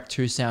the Shrek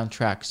 2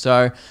 soundtrack.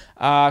 So,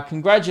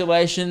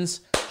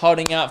 congratulations,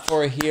 Holding Out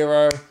for a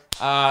Hero.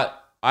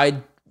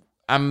 I'm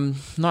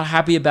not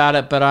happy about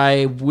it, but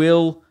I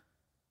will,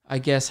 I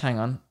guess, hang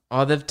on.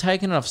 Oh, they've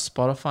taken it off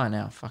Spotify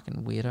now.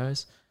 Fucking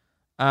weirdos.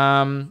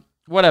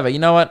 Whatever. You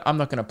know what? I'm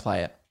not going to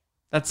play it.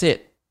 That's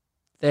it.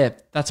 There.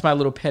 That's my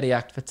little petty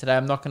act for today.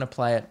 I'm not going to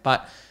play it,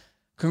 but...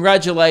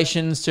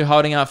 Congratulations to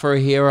Holding Out for a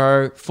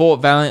Hero.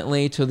 Fought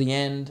valiantly to the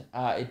end.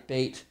 It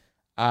beat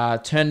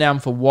Turn Down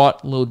for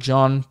What, Lil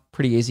Jon.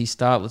 Pretty easy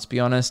start, let's be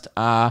honest.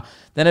 Then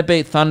it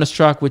beat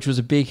Thunderstruck, which was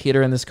a big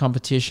hitter in this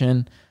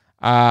competition.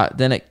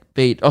 Then it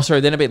beat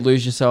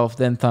Lose Yourself,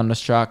 then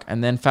Thunderstruck,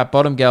 and then Fat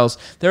Bottom Girls.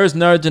 There is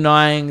no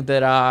denying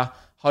that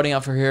Holding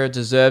Out for a Hero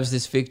deserves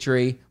this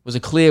victory. Was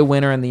a clear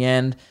winner in the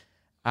end.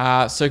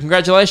 So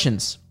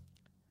congratulations.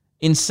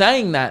 In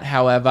saying that,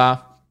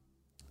 however...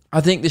 I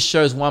think this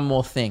shows one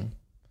more thing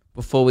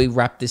before we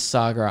wrap this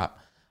saga up.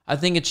 I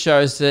think it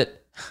shows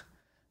that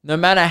no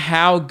matter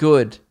how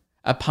good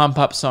a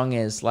pump-up song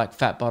is, like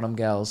Fat Bottom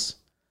Girls,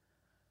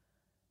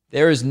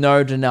 there is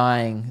no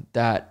denying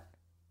that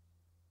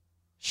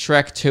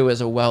Shrek 2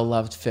 is a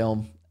well-loved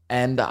film.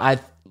 And I'm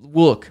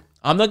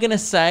not going to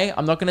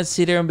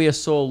sit here and be a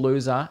sore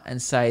loser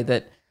and say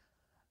that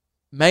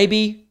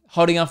maybe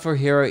Holding Up for a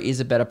Hero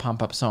is a better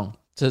pump-up song,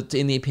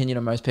 in the opinion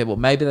of most people.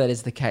 Maybe that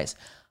is the case.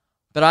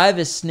 But I have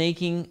a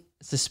sneaking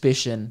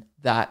suspicion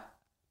that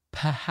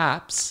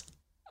perhaps,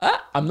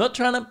 I'm not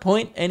trying to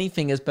point any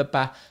fingers, but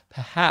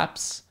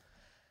perhaps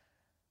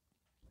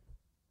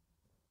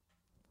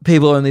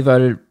people only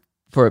voted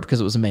for it because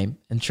it was a meme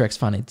and Shrek's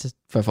funny to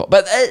vote for.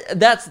 But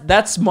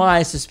that's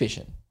my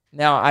suspicion.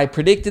 Now, I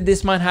predicted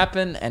this might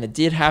happen, and it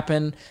did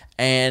happen,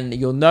 and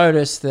you'll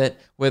notice that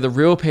where the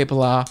real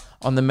people are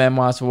on the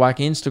Memoirs for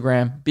Wacky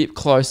Instagram, bit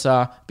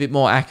closer, bit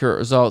more accurate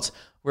results.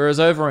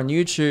 Whereas over on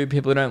YouTube,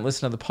 people who don't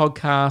listen to the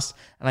podcast,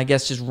 and I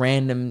guess just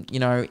random,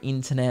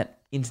 internety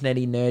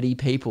nerdy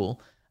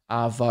people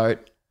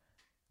vote.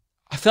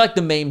 I feel like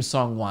the meme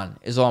song won,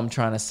 is all I'm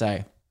trying to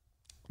say.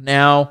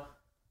 Now,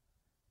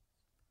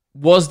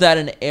 was that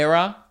an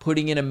error,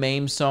 putting in a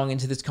meme song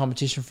into this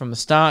competition from the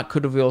start?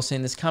 Could have we all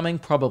seen this coming?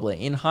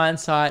 Probably. In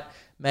hindsight,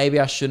 maybe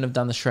I shouldn't have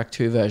done the Shrek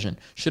 2 version.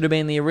 Should have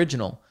been the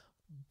original.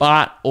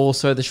 but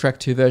also the Shrek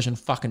 2 version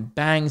fucking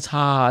bangs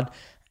hard,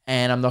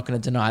 and I'm not going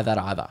to deny that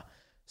either.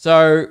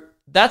 So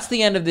that's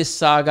the end of this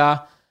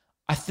saga.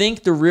 I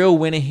think the real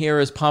winner here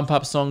is Pump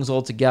Up songs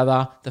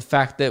altogether. The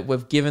fact that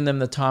we've given them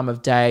the time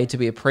of day to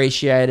be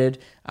appreciated.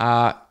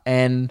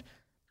 And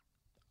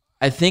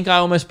I think I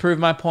almost proved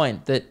my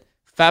point that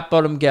Fat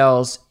Bottom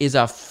Girls is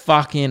a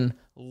fucking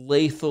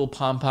lethal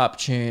pump up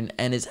tune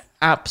and is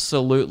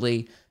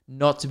absolutely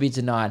not to be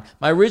denied.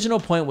 My original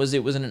point was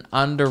it was an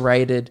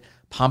underrated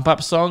pump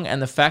up song,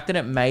 and the fact that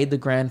it made the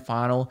grand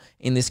final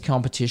in this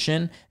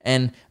competition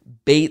and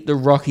beat the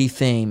Rocky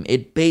theme,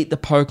 it beat the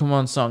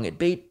Pokemon song, it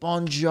beat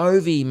Bon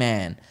Jovi,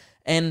 man.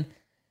 And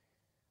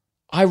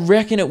I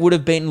reckon it would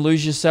have beaten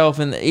Lose Yourself,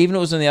 and even it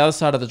was on the other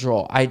side of the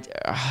draw.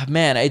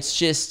 It's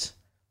just,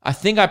 I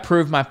think I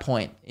proved my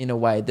point in a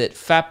way that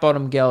Fat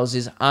Bottom Girls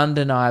is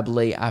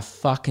undeniably a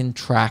fucking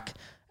track.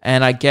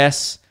 And I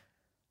guess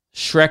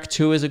Shrek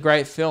 2 is a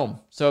great film.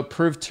 So it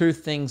proved two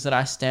things that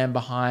I stand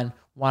behind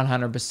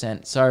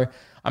 100%. So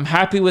I'm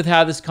happy with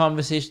how this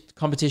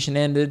competition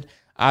ended.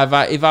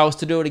 If I was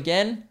to do it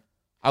again,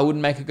 I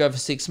wouldn't make it go for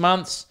 6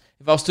 months.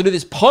 If I was to do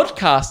this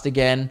podcast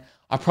again,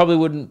 I probably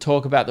wouldn't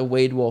talk about the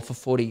weed war for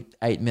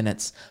 48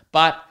 minutes.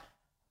 But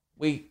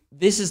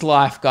this is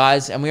life,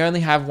 guys, and we only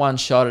have one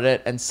shot at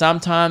it, and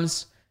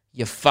sometimes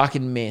you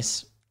fucking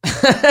miss.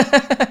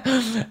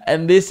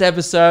 And this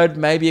episode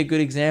may be a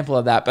good example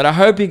of that. But I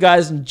hope you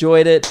guys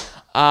enjoyed it.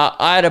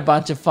 I had a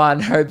bunch of fun.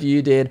 Hope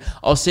you did.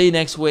 I'll see you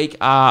next week.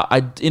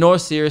 In all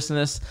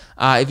seriousness,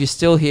 if you're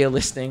still here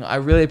listening, I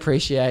really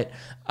appreciate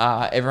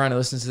everyone who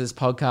listens to this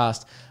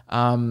podcast.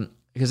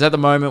 Because at the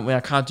moment, when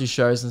I can't do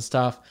shows and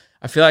stuff,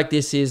 I feel like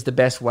this is the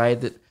best way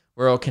that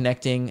we're all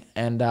connecting.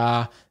 And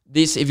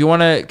if you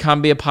want to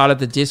come be a part of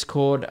the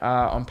Discord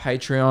on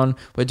Patreon,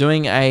 we're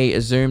doing a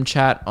Zoom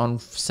chat on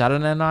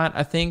Saturday night,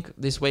 I think,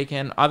 this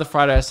weekend, either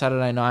Friday or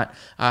Saturday night.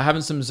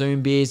 Having some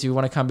Zoom beers. If you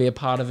want to come be a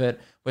part of it,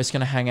 we're just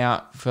going to hang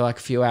out for like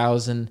a few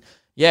hours. And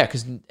yeah,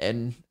 because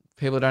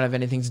people don't have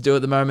anything to do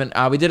at the moment.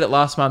 We did it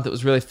last month. It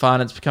was really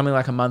fun. It's becoming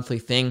like a monthly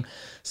thing.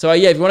 So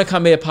yeah, if you want to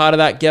come be a part of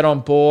that, get on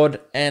board.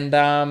 And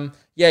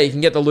yeah, you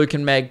can get the Luke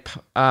and Meg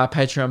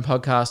Patreon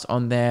podcast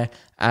on there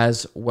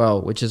as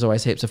well, which is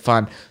always heaps of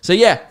fun. So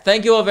yeah,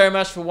 thank you all very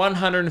much for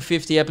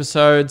 150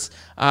 episodes.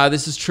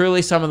 This is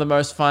truly some of the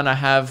most fun I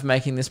have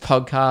making this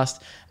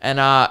podcast. And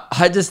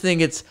I just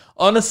think it's,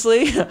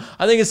 honestly,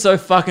 I think it's so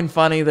fucking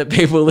funny that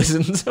people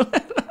listen to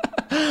it.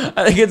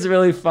 I think it's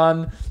really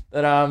fun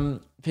that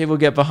people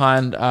get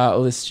behind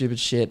all this stupid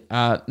shit.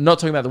 Not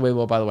talking about the Wii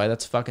War, by the way.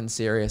 That's fucking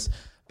serious.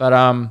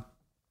 But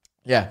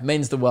yeah,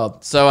 means the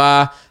world.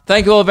 So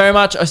thank you all very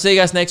much. I'll see you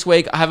guys next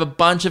week. I have a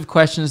bunch of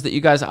questions that you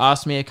guys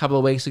asked me a couple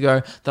of weeks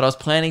ago that I was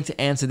planning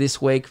to answer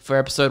this week for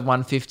episode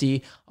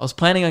 150. I was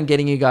planning on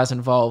getting you guys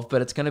involved,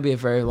 but it's going to be a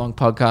very long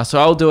podcast. So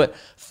I'll do it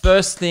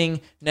first thing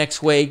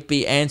next week,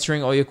 be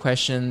answering all your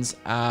questions.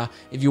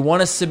 If you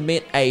want to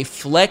submit a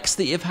flex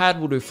that you've had,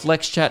 we'll do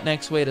flex chat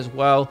next week as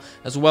well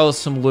as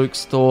some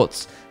Luke's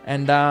thoughts.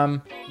 And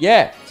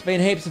yeah, it's been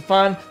heaps of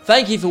fun.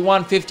 Thank you for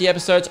 150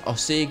 episodes. I'll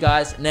see you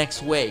guys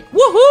next week.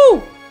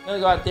 Woohoo! I'm gonna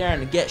go out there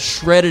and get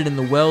shredded in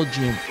the World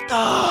Gym.